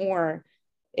do more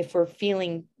if we're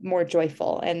feeling more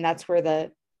joyful. And that's where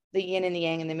the yin and the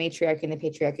yang and the matriarchy and the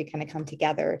patriarchy kind of come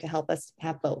together to help us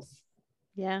have both.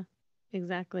 Yeah,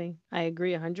 exactly. I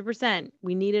agree 100%.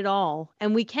 We need it all,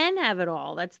 and we can have it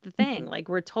all. That's the thing. Like,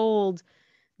 we're told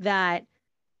that,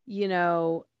 you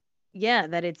know,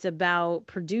 that it's about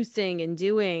producing and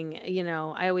doing. You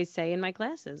know, I always say in my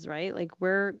classes, right? Like,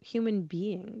 we're human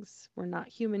beings. We're not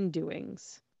human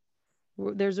doings.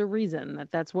 There's a reason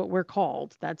that's what we're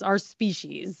called. That's our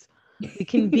species. We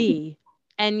can be.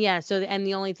 And and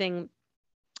the only thing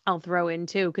I'll throw in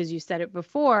too, because you said it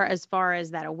before, as far as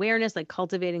that awareness, like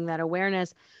cultivating that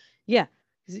awareness. Yeah.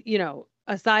 You know,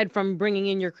 aside from bringing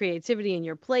in your creativity and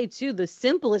your play too, the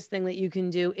simplest thing that you can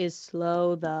do is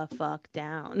slow the fuck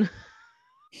down.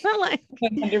 Like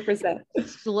 100%.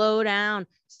 Slow down,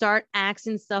 start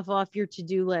axing stuff off your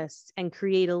to-do list and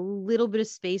create a little bit of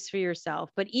space for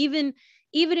yourself. But even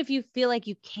if you feel like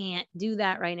you can't do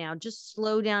that right now, just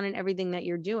slow down in everything that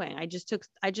you're doing. I just took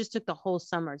the whole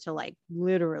summer to like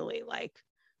literally like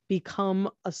become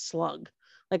a slug.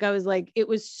 Like, I was like, it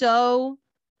was so,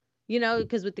 you know,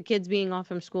 because with the kids being off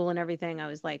from school and everything, I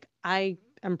was like,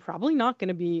 I'm probably not going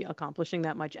to be accomplishing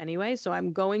that much anyway. So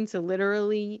I'm going to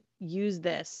literally use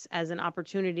this as an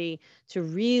opportunity to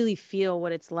really feel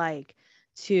what it's like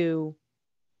to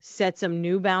set some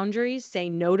new boundaries, say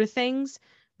no to things,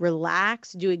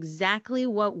 relax, do exactly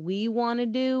what we want to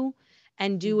do,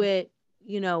 and do it,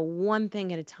 you know, one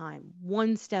thing at a time,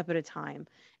 one step at a time.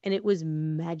 And it was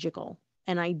magical.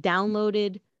 And I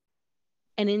downloaded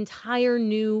an entire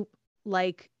new,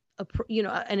 like,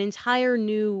 an entire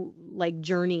new like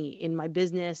journey in my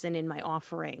business and in my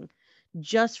offering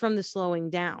just from the slowing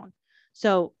down.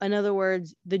 So in other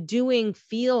words, the doing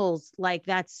feels like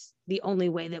that's the only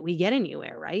way that we get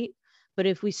anywhere, right? But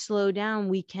if we slow down,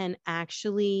 we can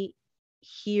actually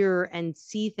hear and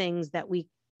see things that I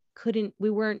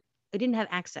didn't have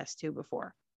access to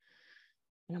before.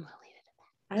 And I'm going to leave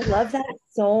it at that. I love that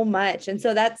so much. And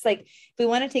so that's like, if we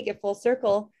want to take it full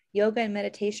circle, yoga and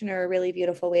meditation are a really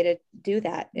beautiful way to do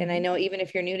that. And I know even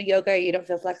if you're new to yoga, you don't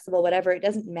feel flexible, whatever, it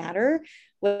doesn't matter.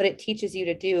 What it teaches you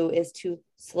to do is to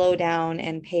slow down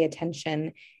and pay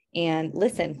attention and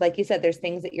listen. Like you said, there's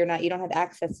things that you don't have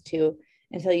access to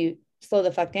until you slow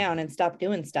the fuck down and stop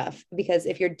doing stuff. Because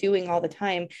if you're doing all the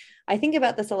time, I think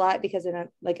about this a lot because in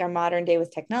our modern day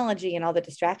with technology and all the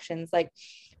distractions, like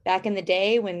back in the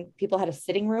day when people had a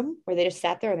sitting room where they just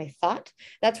sat there and they thought,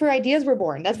 that's where ideas were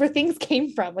born. That's where things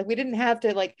came from. Like, we didn't have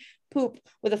to like poop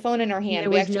with a phone in our hand.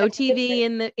 There was no TV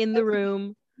in the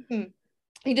room.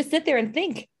 You just sit there and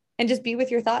think and just be with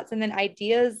your thoughts, and then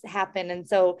ideas happen. And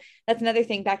so that's another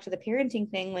thing, back to the parenting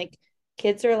thing, like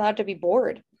kids are allowed to be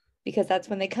bored because that's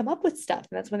when they come up with stuff.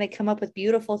 And that's when they come up with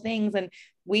beautiful things. And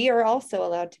we are also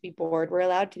allowed to be bored. We're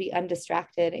allowed to be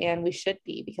undistracted, and we should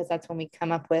be, because that's when we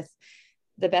come up with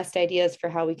the best ideas for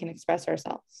how we can express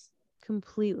ourselves.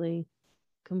 Completely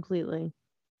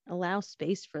allow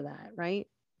space for that, right?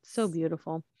 So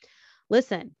beautiful.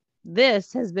 Listen,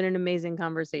 this has been an amazing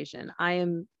conversation. I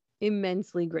am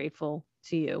immensely grateful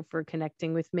to you for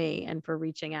connecting with me and for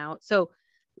reaching out. So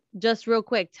just real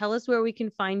quick, tell us where we can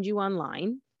find you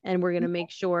online, and we're going to make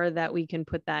sure that we can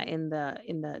put that in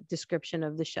the description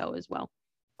of the show as well.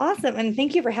 Awesome. And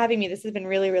thank you for having me. This has been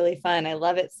really, really fun. I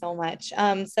love it so much.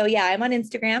 So yeah, I'm on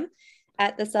Instagram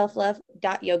at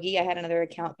theselflove.yogi. I had another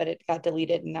account, but it got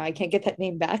deleted and now I can't get that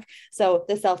name back. So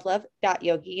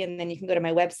theselflove.yogi. And then you can go to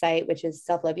my website, which is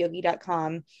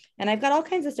selfloveyogi.com. And I've got all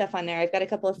kinds of stuff on there. I've got a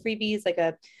couple of freebies, like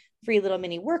a free little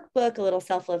mini workbook, a little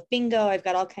self-love bingo. I've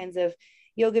got all kinds of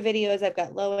yoga videos. I've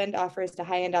got low-end offers to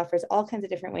high-end offers, all kinds of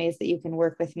different ways that you can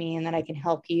work with me and that I can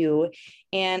help you.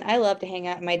 And I love to hang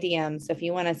out in my DMs. So if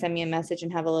you want to send me a message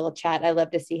and have a little chat, I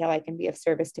love to see how I can be of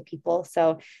service to people.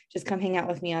 So just come hang out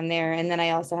with me on there. And then I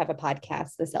also have a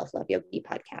podcast, the Self-Love Yogi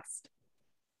podcast.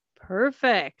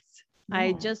 Perfect. Yeah.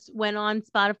 I just went on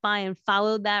Spotify and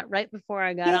followed that right before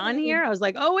I got on here. I was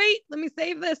like, oh, wait, let me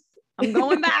save this. I'm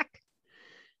going back.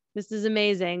 This is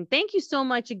amazing. Thank you so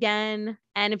much again.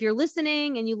 And if you're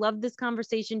listening and you love this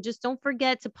conversation, just don't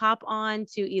forget to pop on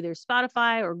to either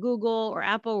Spotify or Google or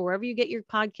Apple, wherever you get your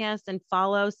podcast, and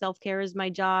follow Self-Care is My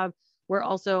Job. We're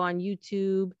also on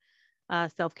YouTube,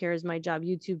 Self-Care is My Job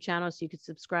YouTube channel. So you could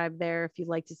subscribe there if you'd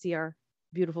like to see our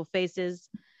beautiful faces.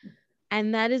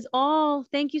 And that is all.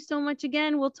 Thank you so much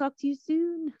again. We'll talk to you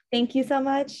soon. Thank you so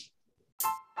much.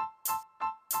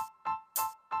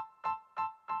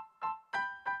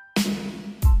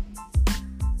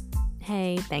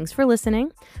 Hey, thanks for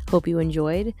listening. Hope you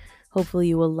enjoyed. Hopefully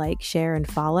you will like, share, and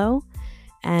follow.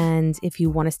 And if you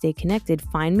want to stay connected,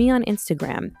 find me on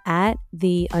Instagram at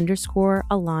 _aligned_heart,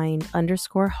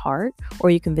 or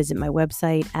you can visit my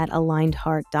website at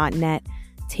alignedheart.net.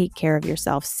 Take care of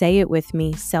yourself. Say it with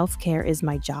me. Self-care is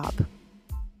my job.